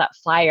I saw that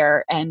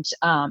flyer, and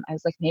I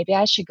was like, maybe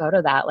I should go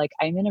to that. Like,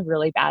 I'm in a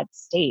really bad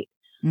state.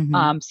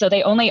 Mhm. So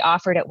they only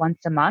offered it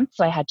once a month.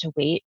 So I had to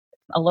wait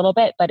a little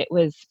bit, but it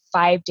was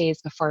 5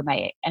 days before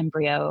my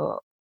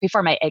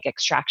egg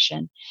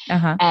extraction.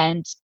 Uh-huh.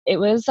 And it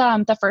was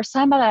the first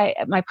time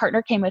that my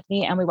partner came with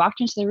me, and we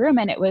walked into the room,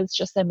 and it was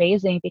just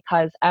amazing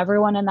because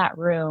everyone in that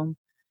room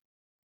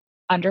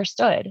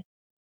understood.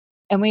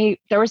 And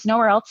there was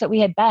nowhere else that we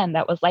had been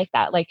that was like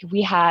that. Like,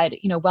 we had,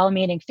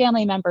 well-meaning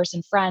family members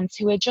and friends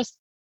who would just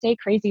say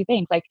crazy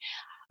things. Like,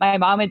 my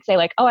mom would say,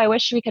 like, oh, I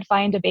wish we could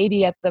find a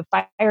baby at the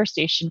fire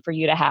station for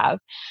you to have.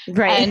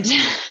 Right. And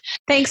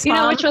Thanks,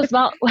 Mom. which was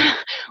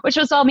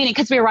well meaning,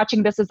 because we were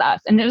watching This Is Us,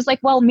 and it was like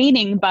well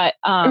meaning, but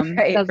Right,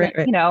 right, doesn't,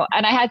 right.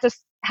 and I had to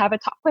have a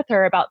talk with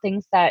her about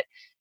things that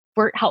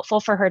weren't helpful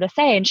for her to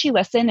say, and she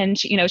listened, and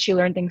she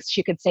learned things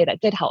she could say that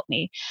did help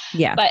me.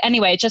 Yeah. But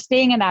anyway, just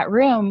being in that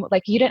room,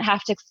 like, you didn't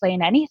have to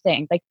explain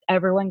anything. Like,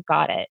 everyone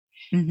got it.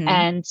 Mhm.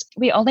 And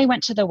we only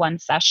went to the one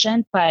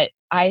session, but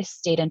I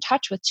stayed in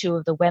touch with two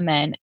of the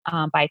women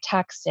by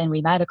text, and we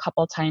met a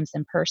couple times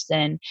in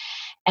person.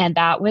 And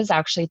that was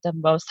actually the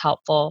most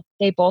helpful.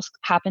 They both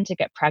happened to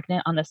get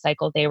pregnant on the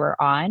cycle they were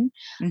on.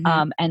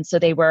 Mhm. And so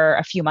they were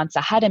a few months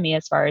ahead of me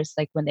as far as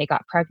like when they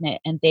got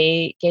pregnant, and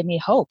they gave me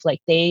hope.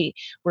 Like, they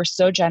were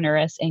so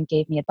generous and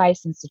gave me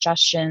advice and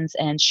suggestions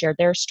and shared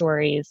their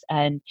stories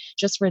and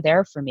just were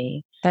there for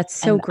me. That's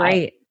so And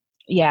great.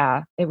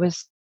 yeah, it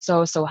was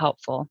so, so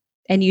helpful.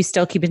 And you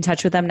still keep in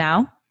touch with them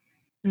now?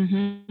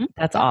 Mm-hmm.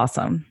 That's Yep.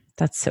 awesome.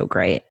 That's so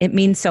great. It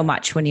means so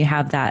much when you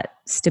have that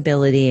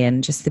stability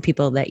and just the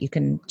people that you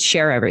can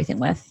share everything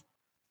with.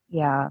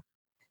 Yeah.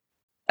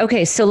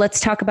 Okay, so let's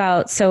talk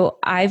about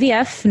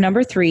IVF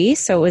number 3.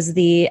 So it was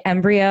the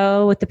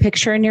embryo with the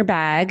picture in your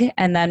bag,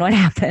 and then what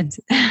happened?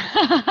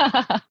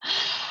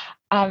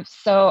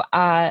 So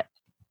I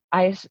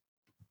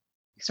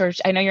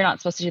I know you're not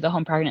supposed to do the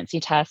home pregnancy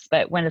test,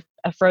 but when it's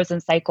a frozen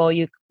cycle,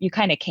 you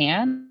kind of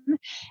can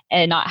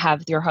and not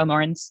have your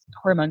hormones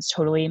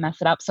totally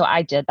mess it up. So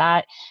I did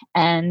that,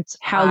 and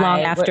How long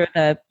after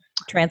the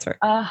transfer?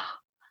 uh,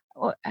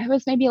 it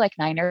was maybe like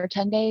 9 or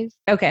 10 days.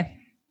 Okay.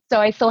 So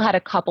I still had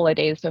a couple of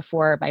days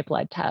before my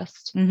blood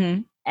test,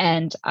 Mm-hmm.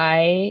 and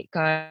I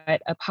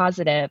got a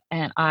positive,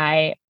 and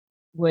I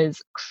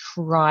was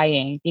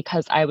crying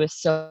because I was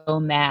so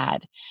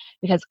mad,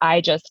 because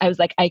I was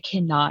like, I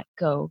cannot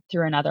go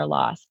through another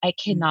loss. I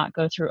cannot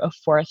go through a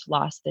fourth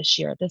loss this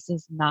year. This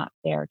is not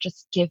fair.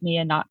 Just give me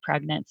a not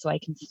pregnant so I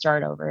can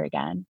start over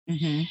again.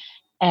 Mm-hmm.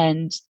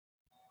 And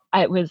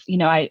I was,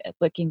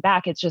 looking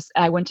back, it's just,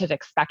 I wouldn't have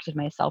expected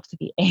myself to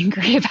be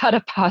angry about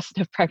a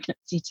positive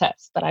pregnancy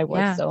test, but I was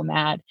Yeah. so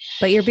mad.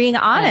 But you're being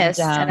And honest,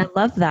 and I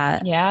love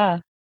that. yeah,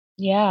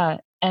 yeah.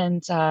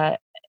 And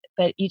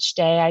but each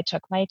day I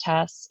took my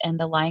tests, and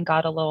the line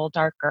got a little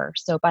darker.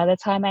 So by the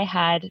time I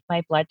had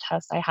my blood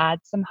test, I had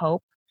some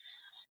hope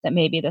that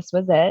maybe this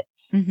was it.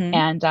 Mm-hmm.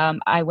 And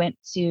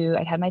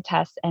I had my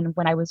test. And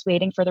when I was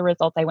waiting for the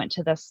results, I went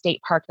to the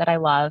state park that I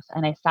love.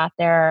 And I sat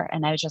there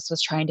and I just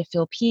was trying to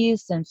feel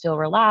peace and feel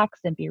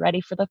relaxed and be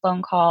ready for the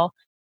phone call.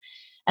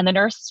 And the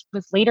nurse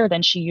was later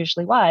than she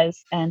usually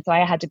was. And so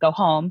I had to go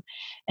home.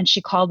 And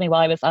she called me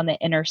while I was on the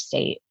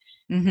interstate.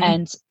 Mm-hmm.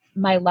 And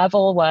my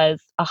level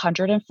was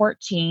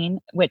 114,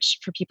 which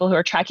for people who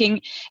are tracking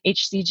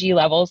HCG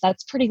levels,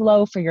 that's pretty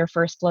low for your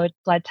first blood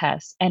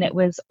test. And it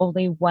was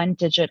only one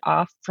digit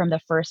off from the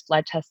first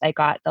blood test I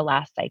got the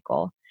last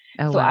cycle.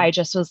 Oh, So wow. I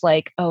just was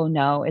like, oh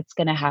no, it's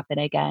going to happen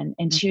again.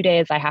 In 2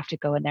 days, I have to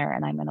go in there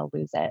and I'm going to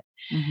lose it.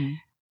 Mm-hmm.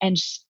 And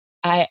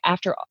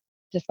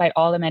despite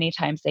all the many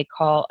times the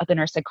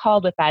nurse had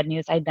called with bad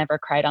news, I'd never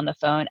cried on the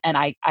phone. And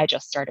I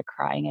just started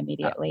crying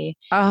immediately.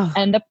 Oh,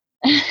 And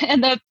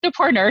the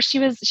poor nurse, she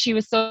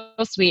was so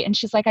sweet. And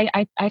she's like,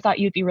 I thought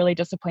you'd be really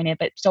disappointed,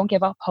 but don't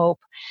give up hope.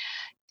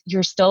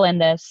 You're still in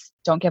this.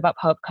 Don't give up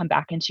hope. Come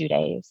back in 2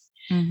 days.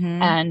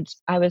 mm-hmm. And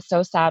I was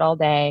so sad all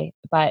day.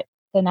 But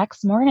the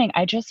next morning,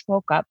 I just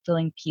woke up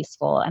feeling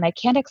peaceful. And I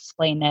can't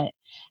explain it,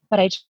 but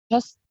I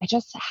just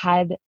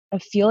had a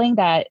feeling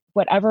that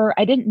whatever,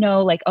 I didn't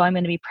know like, oh, I'm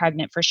going to be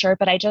pregnant for sure,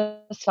 but I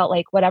just felt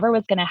like whatever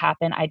was going to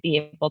happen, I'd be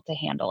able to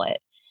handle it.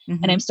 And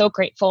Mm-hmm. I'm so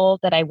grateful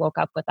that I woke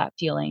up with that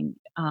feeling,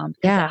 because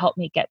it Yeah. helped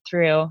me get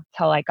through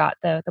till I got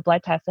the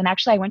blood test. And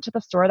actually, I went to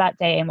the store that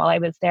day, and while I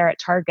was there at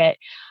Target,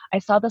 I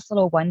saw this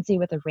little onesie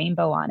with a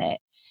rainbow on it.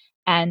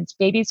 And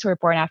babies who are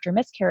born after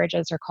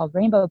miscarriages are called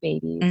rainbow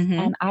babies. Mm-hmm.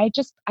 And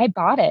I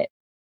bought it.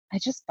 I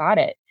just bought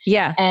it.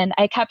 Yeah. And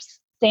I kept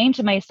saying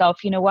to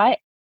myself, you know what?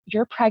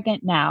 You're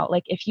pregnant now.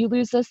 Like, if you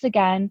lose this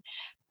again,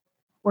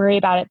 worry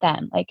about it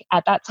then. Like,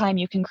 at that time,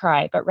 you can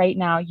cry, but right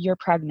now, you're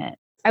pregnant.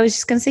 I was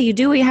just going to say, you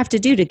do what you have to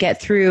do to get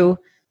through.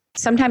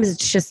 Sometimes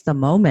it's just the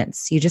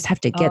moments. You just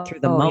have to get through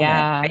the Oh, moment,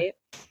 yeah. right?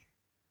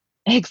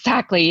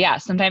 Exactly. Yeah.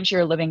 Sometimes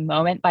you're living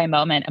moment by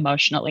moment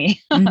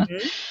emotionally.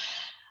 Mm-hmm.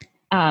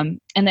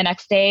 And the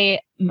next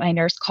day, my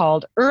nurse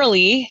called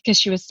early because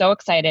she was so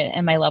excited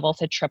and my levels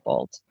had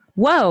tripled.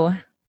 Whoa,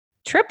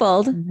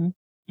 tripled. Hmm.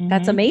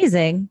 That's Hmm.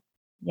 amazing.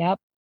 Yep.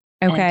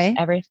 And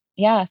Okay.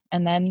 yeah.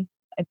 And then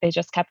they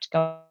just kept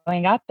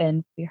going up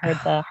and we heard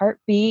the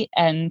heartbeat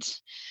and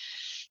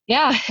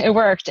yeah, it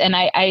worked. And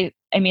I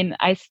mean,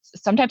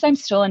 sometimes I'm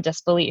still in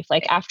disbelief.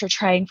 Like after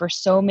trying for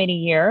so many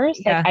years,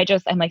 like Yeah.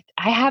 I'm like,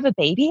 I have a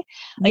baby.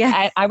 Like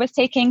Yeah. I was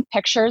taking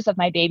pictures of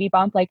my baby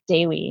bump like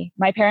daily.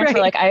 My parents were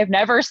Right. like, I have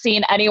never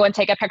seen anyone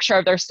take a picture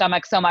of their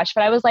stomach so much.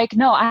 But I was like,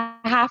 no, I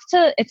have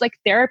to. It's like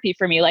therapy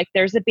for me. Like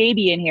there's a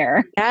baby in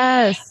here.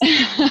 Yes.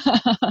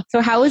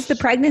 So how was the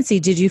pregnancy?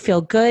 Did you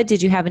feel good?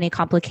 Did you have any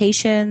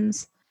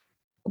complications?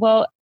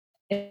 Well,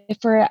 if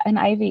for an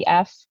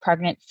IVF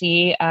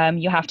pregnancy,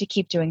 you have to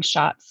keep doing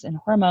shots and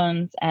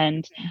hormones.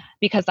 And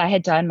because I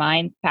had done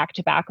mine back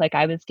to back, like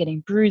I was getting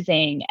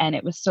bruising and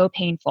it was so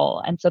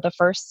painful. And so the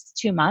first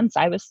 2 months,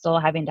 I was still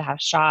having to have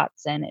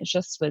shots and it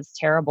just was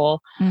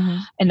terrible Mm-hmm.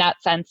 in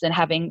that sense and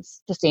having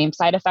the same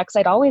side effects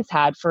I'd always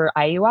had for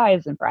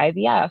IUIs and for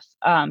IVF.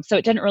 So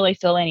it didn't really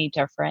feel any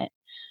different.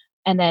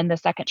 And then the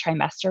second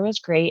trimester was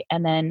great.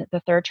 And then the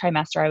third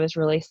trimester, I was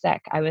really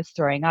sick. I was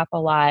throwing up a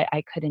lot.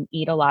 I couldn't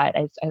eat a lot.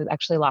 I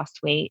actually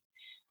lost weight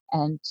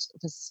and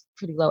was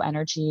pretty low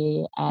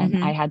energy. And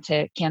Mm-hmm. I had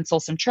to cancel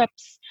some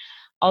trips.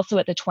 Also,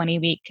 at the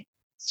 20-week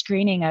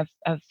screening of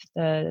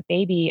the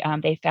baby,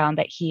 they found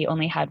that he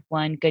only had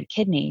one good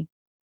kidney.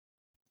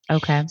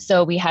 Okay.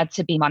 So we had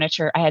to be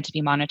monitored. I had to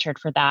be monitored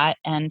for that.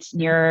 And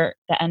near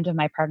the end of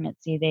my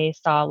pregnancy, they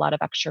saw a lot of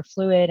extra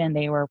fluid and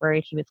they were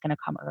worried he was going to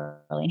come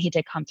early. And he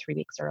did come 3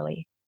 weeks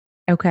early.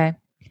 Okay.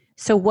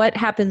 So what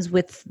happens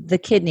with the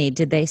kidney?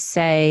 Did they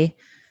say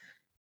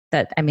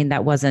that, I mean,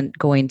 that wasn't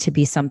going to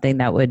be something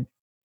that would,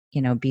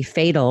 be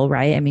fatal,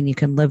 right? I mean, you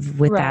can live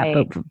with that,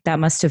 but Right. that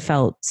must have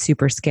felt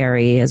super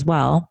scary as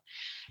well.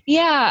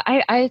 Yeah,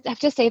 I have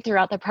to say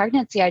throughout the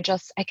pregnancy, I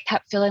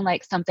kept feeling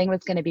like something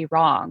was going to be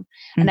wrong.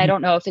 And I Mm-hmm.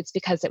 don't know if it's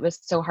because it was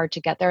so hard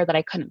to get there that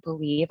I couldn't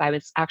believe I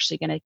was actually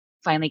going to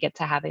finally get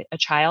to have a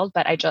child.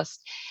 But I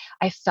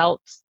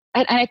felt,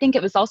 and I think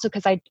it was also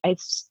because it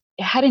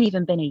hadn't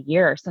even been a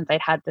year since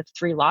I'd had the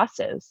 3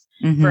 losses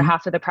for Mm-hmm.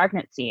 half of the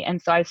pregnancy.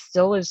 And so I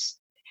still was,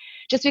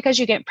 just because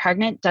you get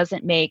pregnant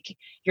doesn't make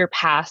your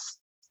past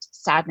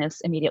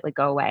sadness immediately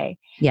go away.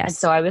 And Yes.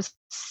 so I was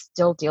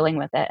still dealing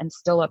with it and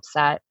still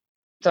upset.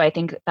 So I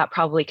think that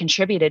probably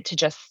contributed to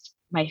just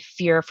my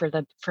fear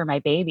for my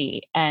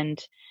baby.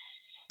 And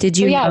Did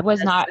so you yeah, know it was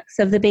the not. sex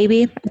of the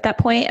baby at that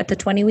point, at the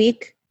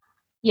 20-week?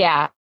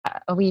 Yeah,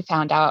 we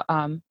found out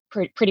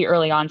pretty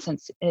early on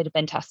since it had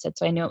been tested.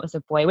 So I knew it was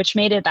a boy, which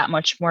made it that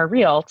much more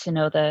real to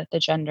know the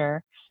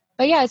gender.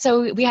 But yeah,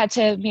 so we had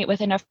to meet with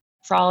a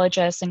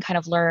nephrologist and kind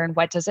of learn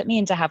what does it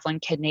mean to have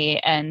one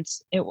kidney, and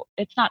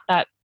it's not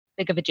that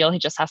big of a deal. He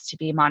just has to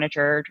be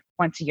monitored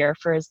once a year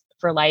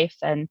for life,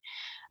 and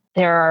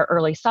there are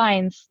early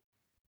signs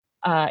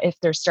if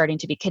there's starting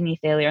to be kidney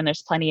failure, and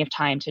there's plenty of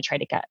time to try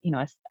to get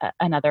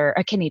another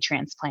kidney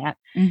transplant.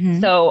 Mm-hmm.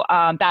 So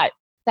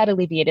that that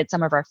alleviated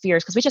some of our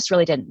fears because we just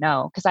really didn't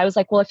know. Because I was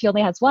like, well, if he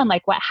only has one,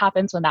 like what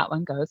happens when that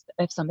one goes,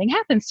 if something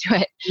happens to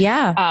it?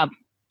 Yeah.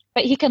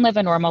 But he can live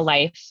a normal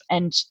life.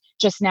 And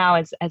just now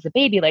as a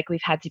baby, like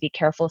we've had to be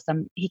careful.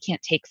 He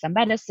can't take some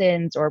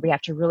medicines, or we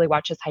have to really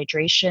watch his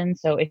hydration.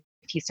 So if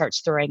he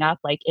starts throwing up,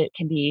 like it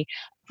can be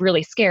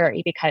really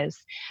scary because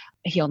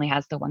he only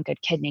has the one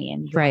good kidney,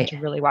 and you have to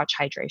really watch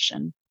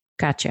hydration.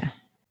 Gotcha.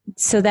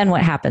 So then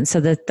what happened? So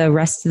the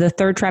rest of the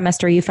third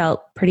trimester, you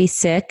felt pretty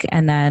sick.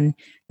 And then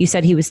you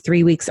said he was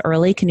 3 weeks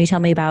early. Can you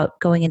tell me about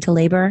going into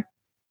labor?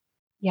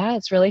 Yeah,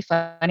 it's really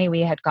funny.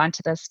 We had gone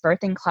to this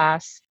birthing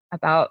class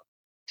about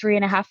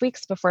 3.5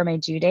 weeks before my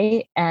due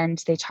date.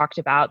 And they talked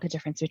about the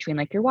difference between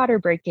like your water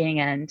breaking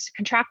and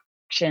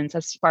contractions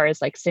as far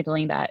as like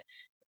signaling that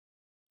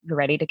you're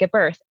ready to give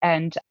birth.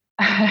 And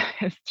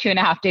it was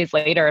 2.5 days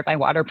later, my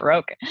water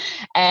broke.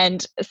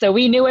 And so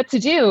we knew what to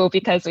do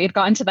because we had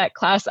gone to that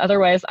class.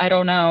 Otherwise, I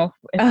don't know.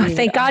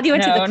 Thank God you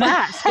went to the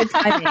class. Good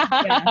timing.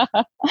 Yeah.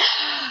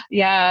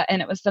 Yeah.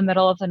 And it was the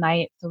middle of the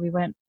night. So we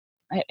went.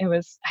 I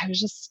was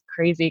just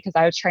crazy because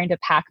I was trying to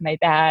pack my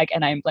bag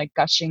and I'm like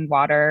gushing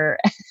water.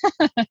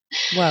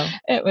 Whoa.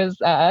 It was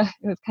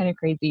kind of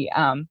crazy.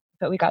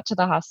 But we got to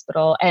the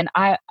hospital, and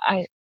I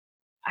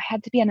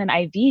had to be on an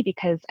IV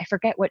because I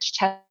forget which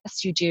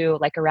test you do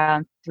like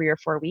around 3 or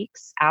 4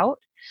 weeks out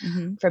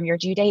from your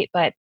due date,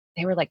 but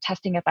they were like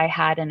testing if I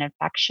had an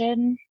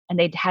infection, and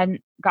they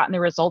hadn't gotten the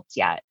results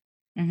yet.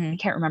 I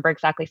can't remember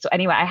exactly. So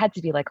anyway, I had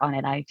to be like on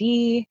an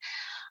IV,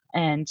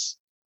 and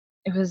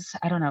it was,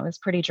 I don't know, it was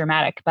pretty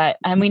dramatic, but,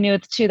 and we knew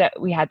too that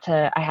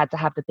I had to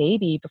have the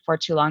baby before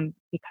too long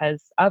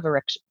because of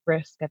a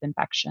risk of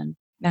infection.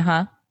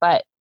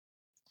 But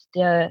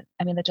the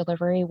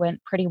delivery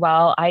went pretty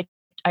well. I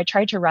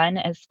tried to run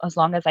as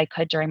long as I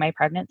could during my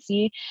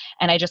pregnancy.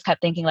 And I just kept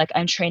thinking like,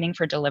 I'm training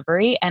for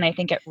delivery. And I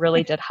think it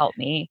really did help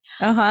me.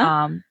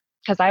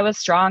 Because I was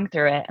strong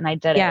through it, and I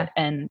did it,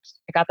 and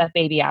I got that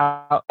baby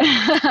out.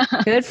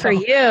 Good for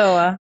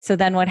you. So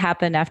then what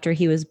happened after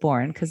he was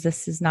born? Because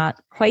this is not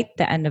quite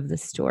the end of the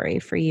story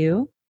for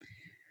you.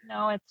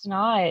 No, it's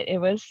not. It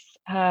was,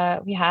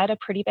 we had a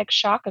pretty big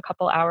shock a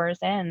couple hours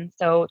in.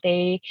 So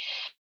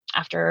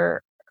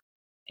after,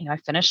 I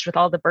finished with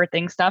all the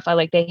birthing stuff,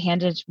 they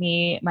handed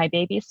me my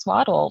baby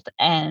swaddled,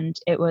 and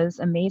it was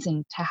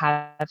amazing to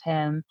have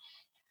him,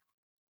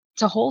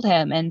 to hold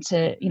him, and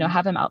to,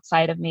 have him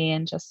outside of me,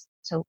 and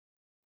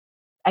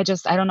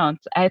I don't know.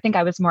 I think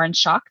I was more in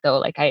shock though.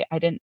 Like I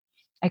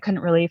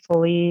couldn't really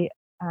fully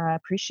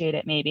appreciate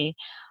it maybe.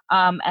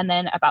 And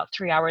then about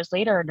 3 hours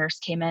later, a nurse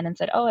came in and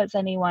said, "Oh, has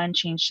anyone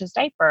changed his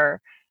diaper?"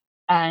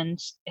 And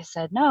I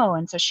said, "No."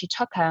 And so she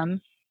took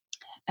him,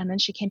 and then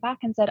she came back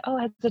and said, "Oh,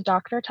 has the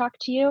doctor talked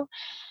to you?"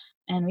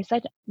 And we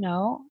said,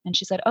 "No." And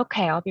she said,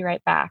 "Okay, I'll be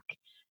right back."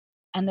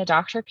 And the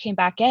doctor came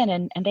back in,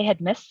 and they had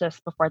missed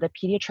this before. The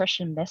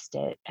pediatrician missed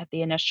it at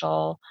the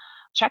initial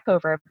check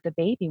over of the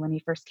baby when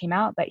he first came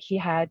out, but he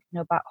had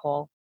no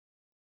butthole.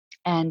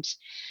 And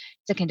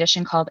it's a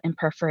condition called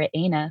imperforate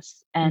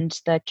anus. And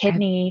the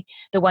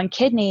one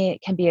kidney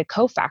can be a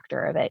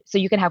cofactor of it. So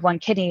you can have one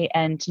kidney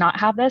and not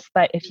have this,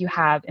 but if you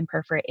have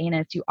imperforate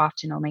anus, you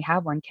often only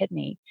have one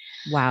kidney.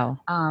 Wow.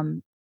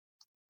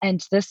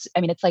 And this,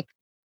 it's like,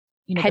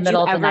 the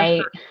middle of the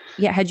night.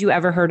 Had you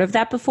ever heard of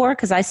that before?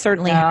 Because I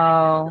certainly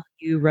have.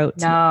 You wrote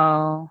to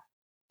me.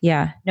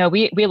 Yeah. No,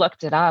 we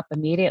looked it up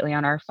immediately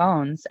on our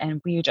phones,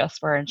 and we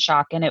just were in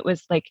shock. And it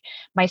was like,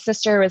 my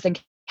sister was in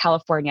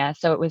California,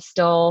 so it was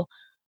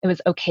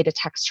okay to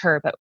text her,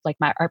 but like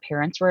our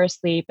parents were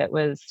asleep. It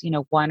was,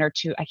 1 or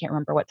 2, I can't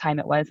remember what time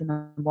it was in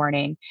the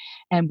morning.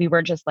 And we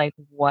were just like,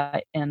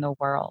 what in the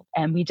world?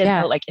 And we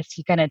didn't know, like, is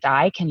he going to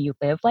die? Can you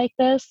live like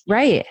this?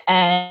 Right.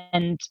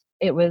 And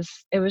it was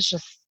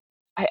just,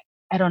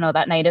 I don't know,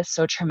 that night is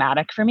so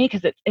traumatic for me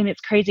because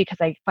it's crazy because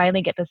I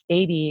finally get this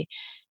baby,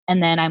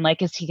 and then I'm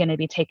like, is he going to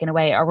be taken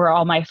away? Or were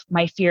all my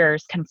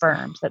fears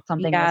confirmed that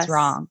something was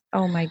wrong?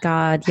 Oh my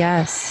God.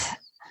 Yes.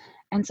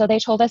 And so they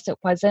told us it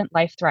wasn't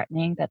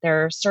life-threatening, that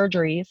there are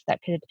surgeries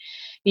that could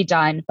be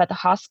done. But the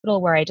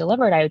hospital where I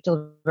delivered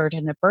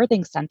in a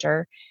birthing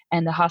center,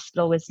 and the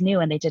hospital was new,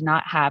 and they did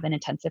not have an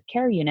intensive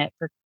care unit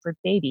for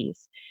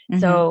babies.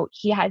 So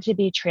he had to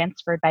be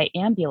transferred by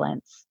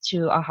ambulance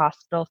to a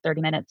hospital 30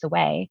 minutes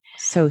away.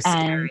 So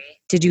scary.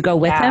 Did you go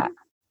with him?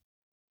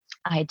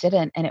 I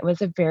didn't. And it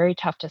was a very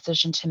tough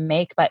decision to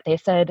make, but they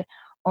said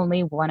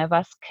only one of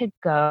us could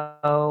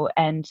go,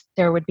 and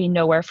there would be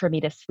nowhere for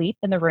me to sleep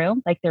in the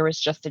room. Like there was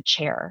just a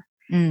chair.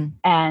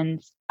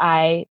 And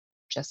I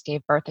just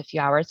gave birth a few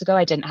hours ago.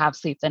 I didn't have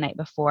sleep the night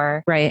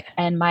before. Right.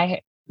 And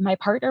my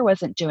partner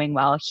wasn't doing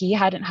well. He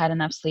hadn't had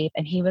enough sleep,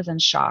 and he was in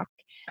shock.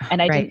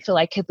 And I didn't feel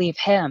I could leave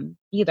him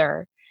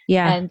either.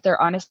 Yeah. And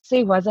there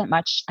honestly wasn't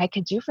much I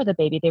could do for the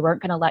baby. They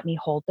weren't going to let me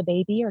hold the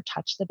baby or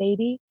touch the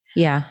baby.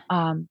 Yeah.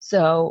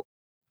 So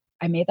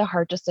I made the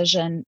hard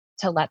decision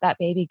to let that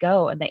baby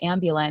go in the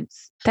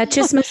ambulance. That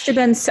just must have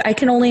been, I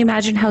can only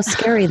imagine how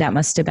scary that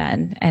must have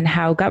been, and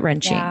how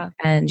gut-wrenching. Yeah.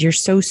 And you're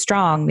so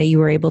strong that you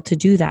were able to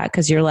do that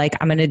because you're like,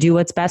 I'm going to do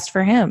what's best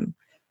for him.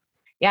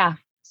 Yeah.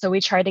 So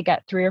we tried to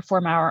get 3 or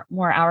 4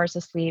 more hours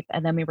of sleep,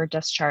 and then we were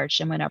discharged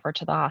and went over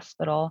to the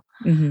hospital.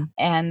 Mm-hmm.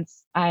 And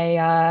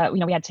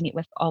we had to meet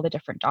with all the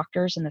different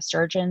doctors and the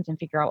surgeons and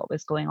figure out what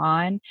was going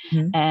on.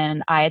 Mm-hmm.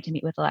 And I had to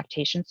meet with a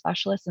lactation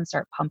specialist and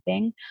start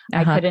pumping.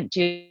 Uh-huh.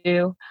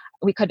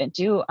 We couldn't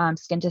do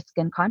skin to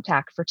skin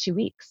contact for 2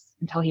 weeks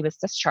until he was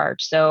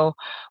discharged. So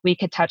we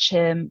could touch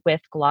him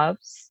with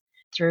gloves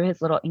through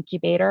his little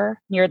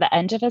incubator. Near the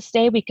end of his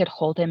stay, we could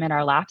hold him in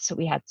our laps. So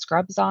we had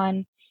scrubs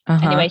on.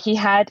 Uh-huh. Anyway, he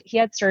had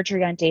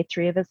surgery on day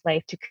 3 of his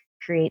life to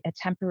create a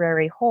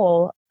temporary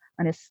hole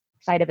on his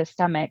side of his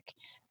stomach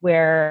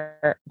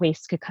where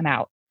waste could come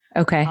out.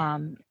 Okay.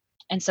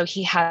 And so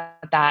he had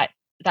that.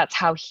 That's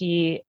how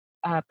he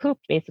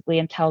pooped basically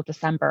until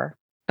December.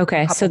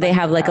 Okay. So they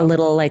have like a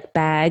little like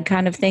bag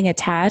kind of thing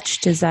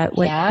attached. Is that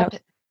what?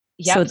 Yep.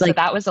 So, So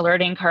that was a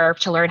learning curve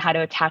to learn how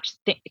to attach.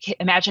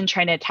 Imagine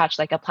trying to attach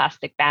like a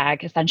plastic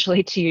bag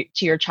essentially to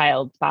your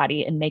child's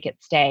body and make it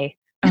stay.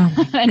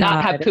 And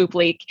not have poop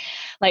leak.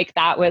 Like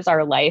that was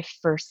our life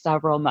for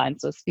several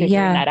months, was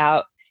figuring that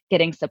out,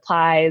 getting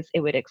supplies. It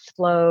would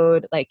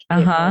explode. Like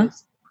it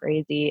was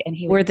crazy. And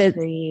he would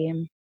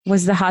scream.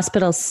 Was the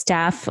hospital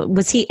staff,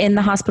 was he in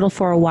the hospital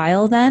for a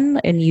while then?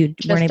 And you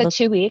weren't able to?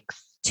 2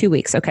 weeks. 2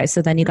 weeks. Okay.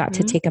 So then you got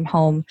to take him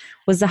home.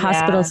 Was the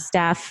hospital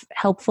staff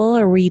helpful,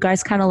 or were you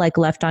guys kind of like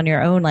left on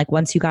your own? Like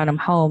once you got him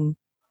home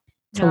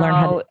to learn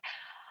how to?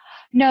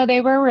 No,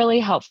 they were really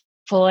helpful.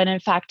 And in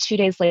fact, 2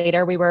 days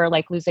later, we were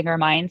like losing our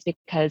minds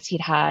because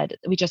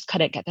we just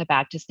couldn't get the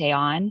bag to stay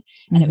on,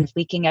 and it was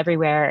leaking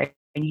everywhere.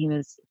 And he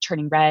was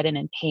turning red and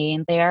in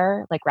pain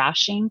there, like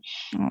rashing.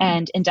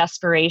 And in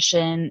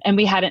desperation, and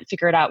we hadn't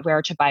figured out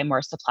where to buy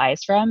more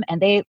supplies from.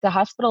 And the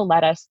hospital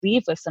let us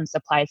leave with some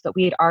supplies, but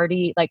we had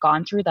already like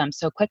gone through them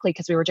so quickly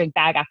because we were doing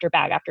bag after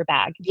bag after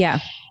bag. Yeah.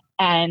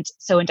 And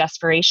so in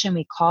desperation,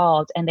 we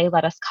called and they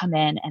let us come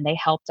in and they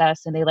helped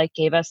us, and they like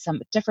gave us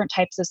some different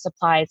types of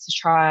supplies to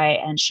try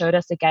and showed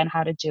us again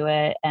how to do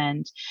it.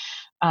 And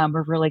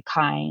were really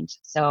kind.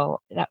 So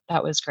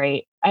that was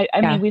great. I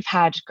mean, we've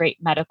had great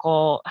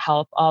medical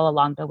help all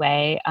along the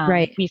way.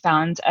 Right. We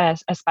found a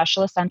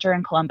specialist center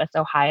in Columbus,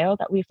 Ohio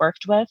that we've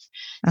worked with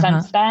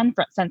since then.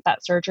 Since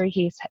that surgery,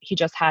 he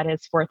just had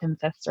his 4th and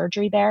 5th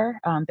surgery there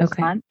this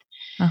month.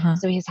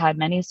 So he's had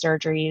many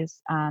surgeries,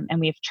 and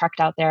we've trekked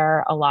out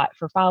there a lot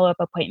for follow-up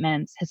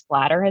appointments. His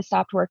bladder has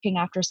stopped working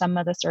after some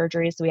of the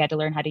surgeries, so we had to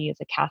learn how to use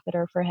a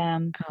catheter for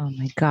him. Oh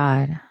my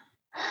God.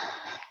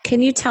 Can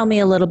you tell me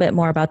a little bit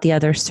more about the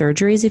other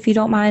surgeries, if you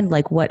don't mind?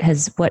 Like what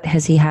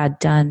has he had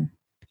done?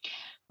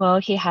 Well,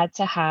 he had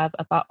to have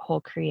a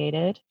butthole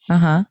created.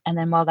 And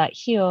then while that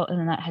healed, and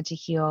then that had to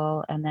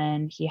heal, and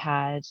then he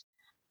had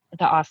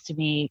the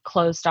ostomy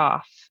closed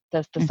off,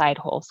 the side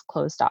holes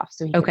closed off,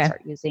 so he could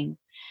start using.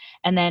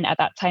 And then at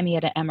that time, he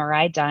had an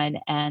MRI done,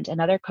 and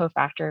another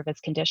cofactor of his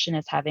condition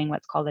is having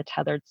what's called a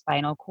tethered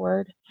spinal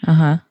cord.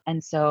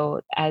 And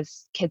so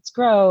as kids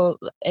grow,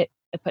 it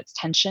puts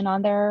tension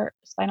on their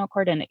spinal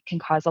cord, and it can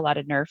cause a lot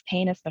of nerve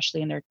pain,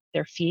 especially in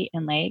their feet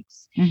and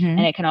legs.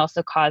 And it can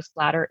also cause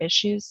bladder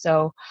issues.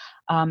 So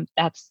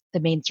that's the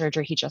main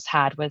surgery he just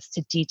had, was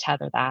to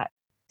detether that.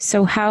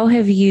 So how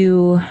have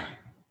you,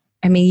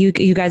 I mean,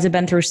 you guys have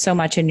been through so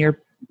much, and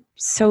you're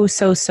so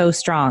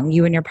strong,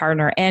 you and your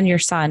partner and your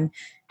son.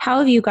 How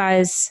have you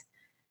guys,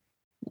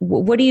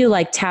 what do you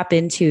like tap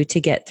into to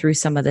get through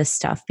some of this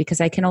stuff?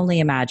 Because I can only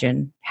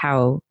imagine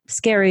how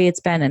scary it's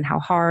been and how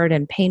hard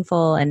and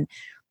painful. And,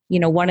 you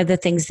know, one of the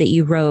things that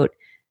you wrote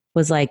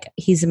was like,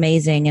 he's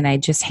amazing and I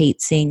just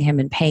hate seeing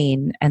him in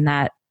pain. And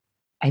that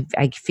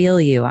I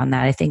feel you on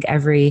that. I think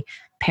every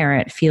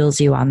parent feels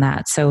you on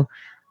that. So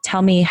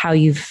tell me how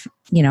you've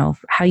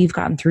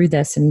gotten through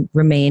this and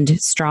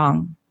remained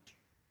strong.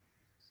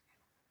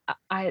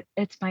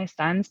 It's my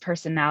son's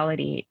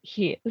personality.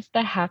 He is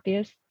the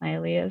happiest,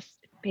 smiliest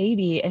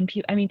baby. And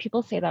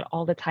people say that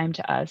all the time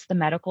to us. The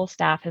medical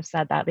staff have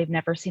said that they've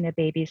never seen a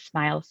baby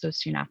smile so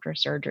soon after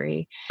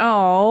surgery.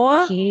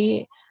 Oh,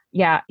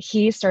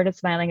 he started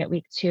smiling at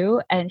week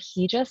 2, and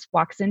he just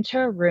walks into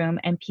a room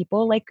and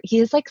people he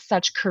has like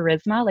such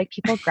charisma, like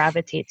people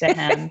gravitate to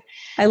him.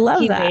 I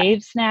love that. He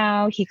waves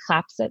now, he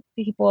claps at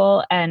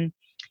people, and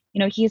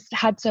he's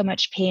had so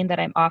much pain that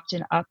I'm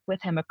often up with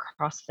him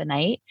across the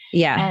night.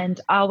 Yeah. And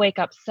I'll wake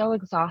up so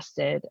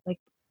exhausted. Like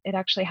it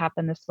actually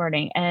happened this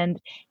morning. And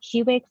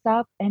he wakes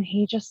up and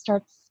he just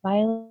starts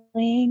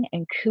smiling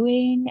and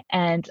cooing.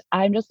 And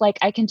I'm just like,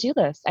 I can do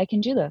this. I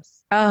can do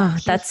this. Oh,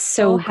 He's that's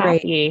so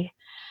great. Happy.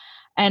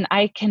 And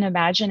I can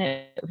imagine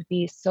it would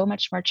be so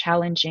much more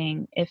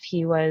challenging if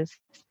he was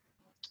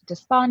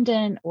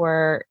despondent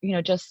or,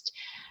 just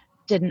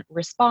didn't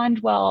respond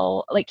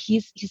well. Like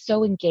he's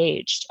so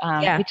engaged.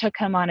 We took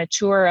him on a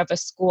tour of a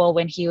school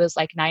when he was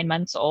like 9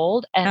 months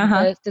old,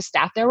 and the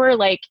staff there were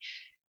like,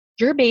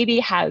 your baby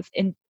has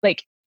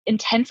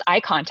intense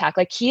eye contact.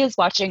 Like he is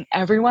watching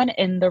everyone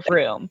in the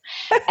room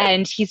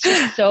and he's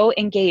just so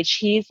engaged.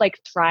 He's like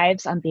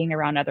thrives on being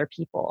around other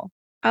people.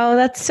 Oh,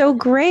 that's so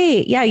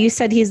great. Yeah. You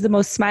said he's the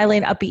most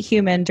smiling, upbeat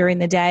human during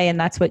the day, and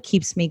that's what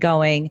keeps me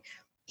going.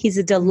 He's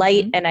a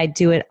delight, and I'd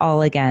do it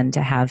all again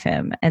to have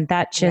him. And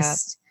that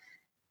just,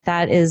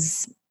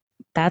 that's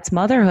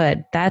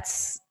motherhood.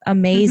 That's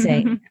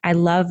amazing. I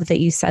love that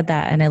you said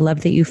that. And I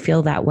love that you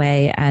feel that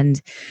way.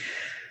 And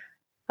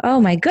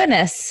oh my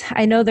goodness,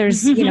 I know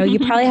there's, you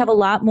probably have a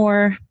lot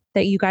more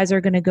that you guys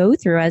are going to go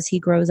through as he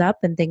grows up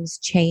and things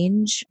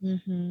change.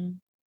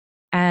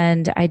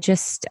 And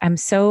I'm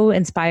so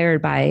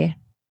inspired by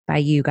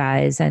you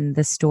guys and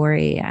the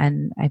story.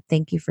 And I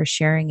thank you for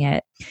sharing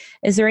it.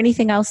 Is there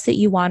anything else that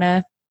you want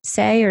to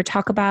say or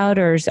talk about,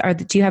 or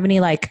do you have any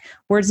like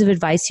words of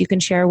advice you can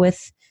share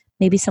with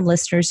maybe some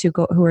listeners who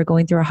are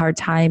going through a hard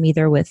time,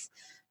 either with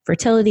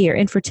fertility or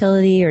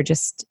infertility, or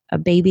just a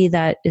baby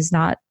that is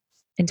not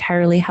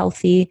entirely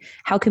healthy?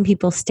 How can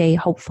people stay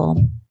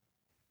hopeful?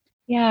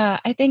 Yeah,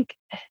 I think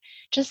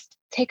just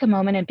take a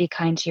moment and be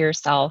kind to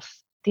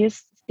yourself.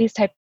 These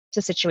types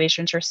of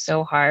situations are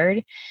so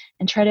hard,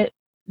 and try to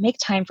make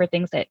time for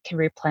things that can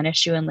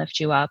replenish you and lift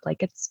you up.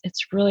 Like it's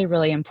really,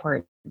 really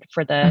important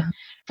for the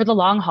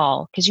long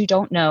haul, because you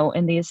don't know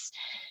in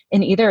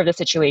either of the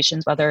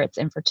situations, whether it's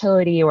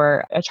infertility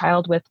or a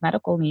child with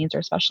medical needs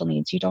or special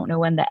needs, you don't know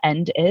when the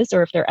end is,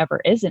 or if there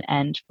ever is an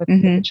end with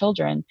the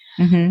children.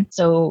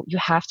 So you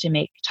have to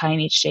make time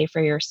each day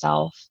for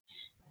yourself.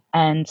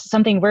 And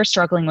something we're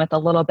struggling with a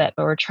little bit,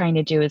 but we're trying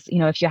to do is,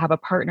 if you have a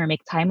partner,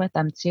 make time with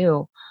them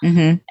too.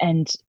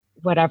 And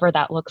whatever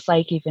that looks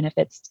like, even if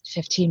it's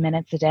 15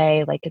 minutes a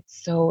day, like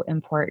it's so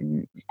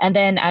important. And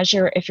then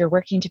if you're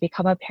working to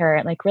become a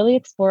parent, like really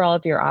explore all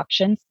of your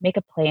options, make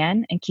a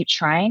plan and keep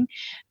trying,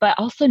 but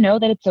also know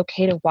that it's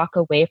okay to walk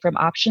away from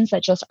options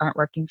that just aren't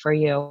working for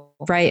you.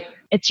 Right.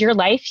 It's your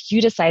life.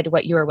 You decide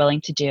what you are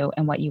willing to do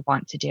and what you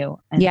want to do.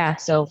 And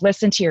so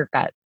listen to your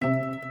gut.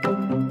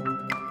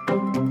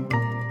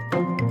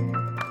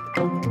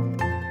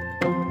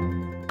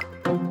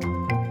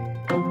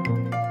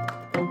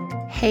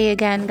 Hey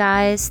again,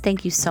 guys.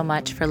 Thank you so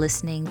much for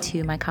listening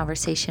to my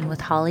conversation with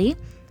Holly.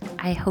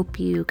 I hope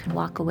you can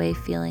walk away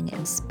feeling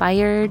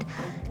inspired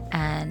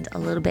and a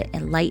little bit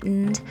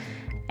enlightened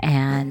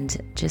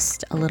and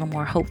just a little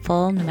more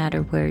hopeful, no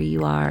matter where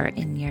you are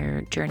in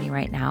your journey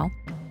right now.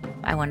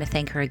 I want to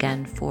thank her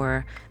again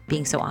for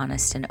being so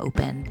honest and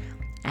open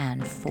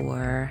and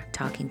for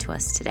talking to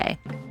us today.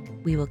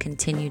 We will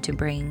continue to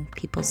bring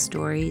people's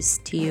stories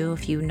to you.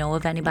 If you know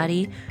of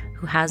anybody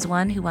who has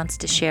one who wants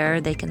to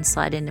share, they can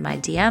slide into my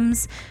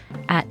DMs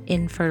at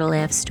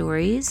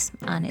infertileafstories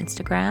on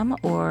Instagram,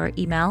 or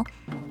email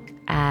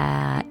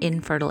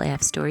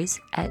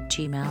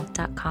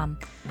infertileafstories@gmail.com.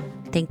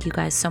 Thank you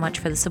guys so much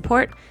for the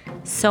support.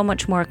 So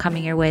much more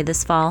coming your way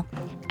this fall,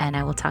 and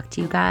I will talk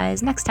to you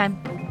guys next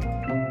time.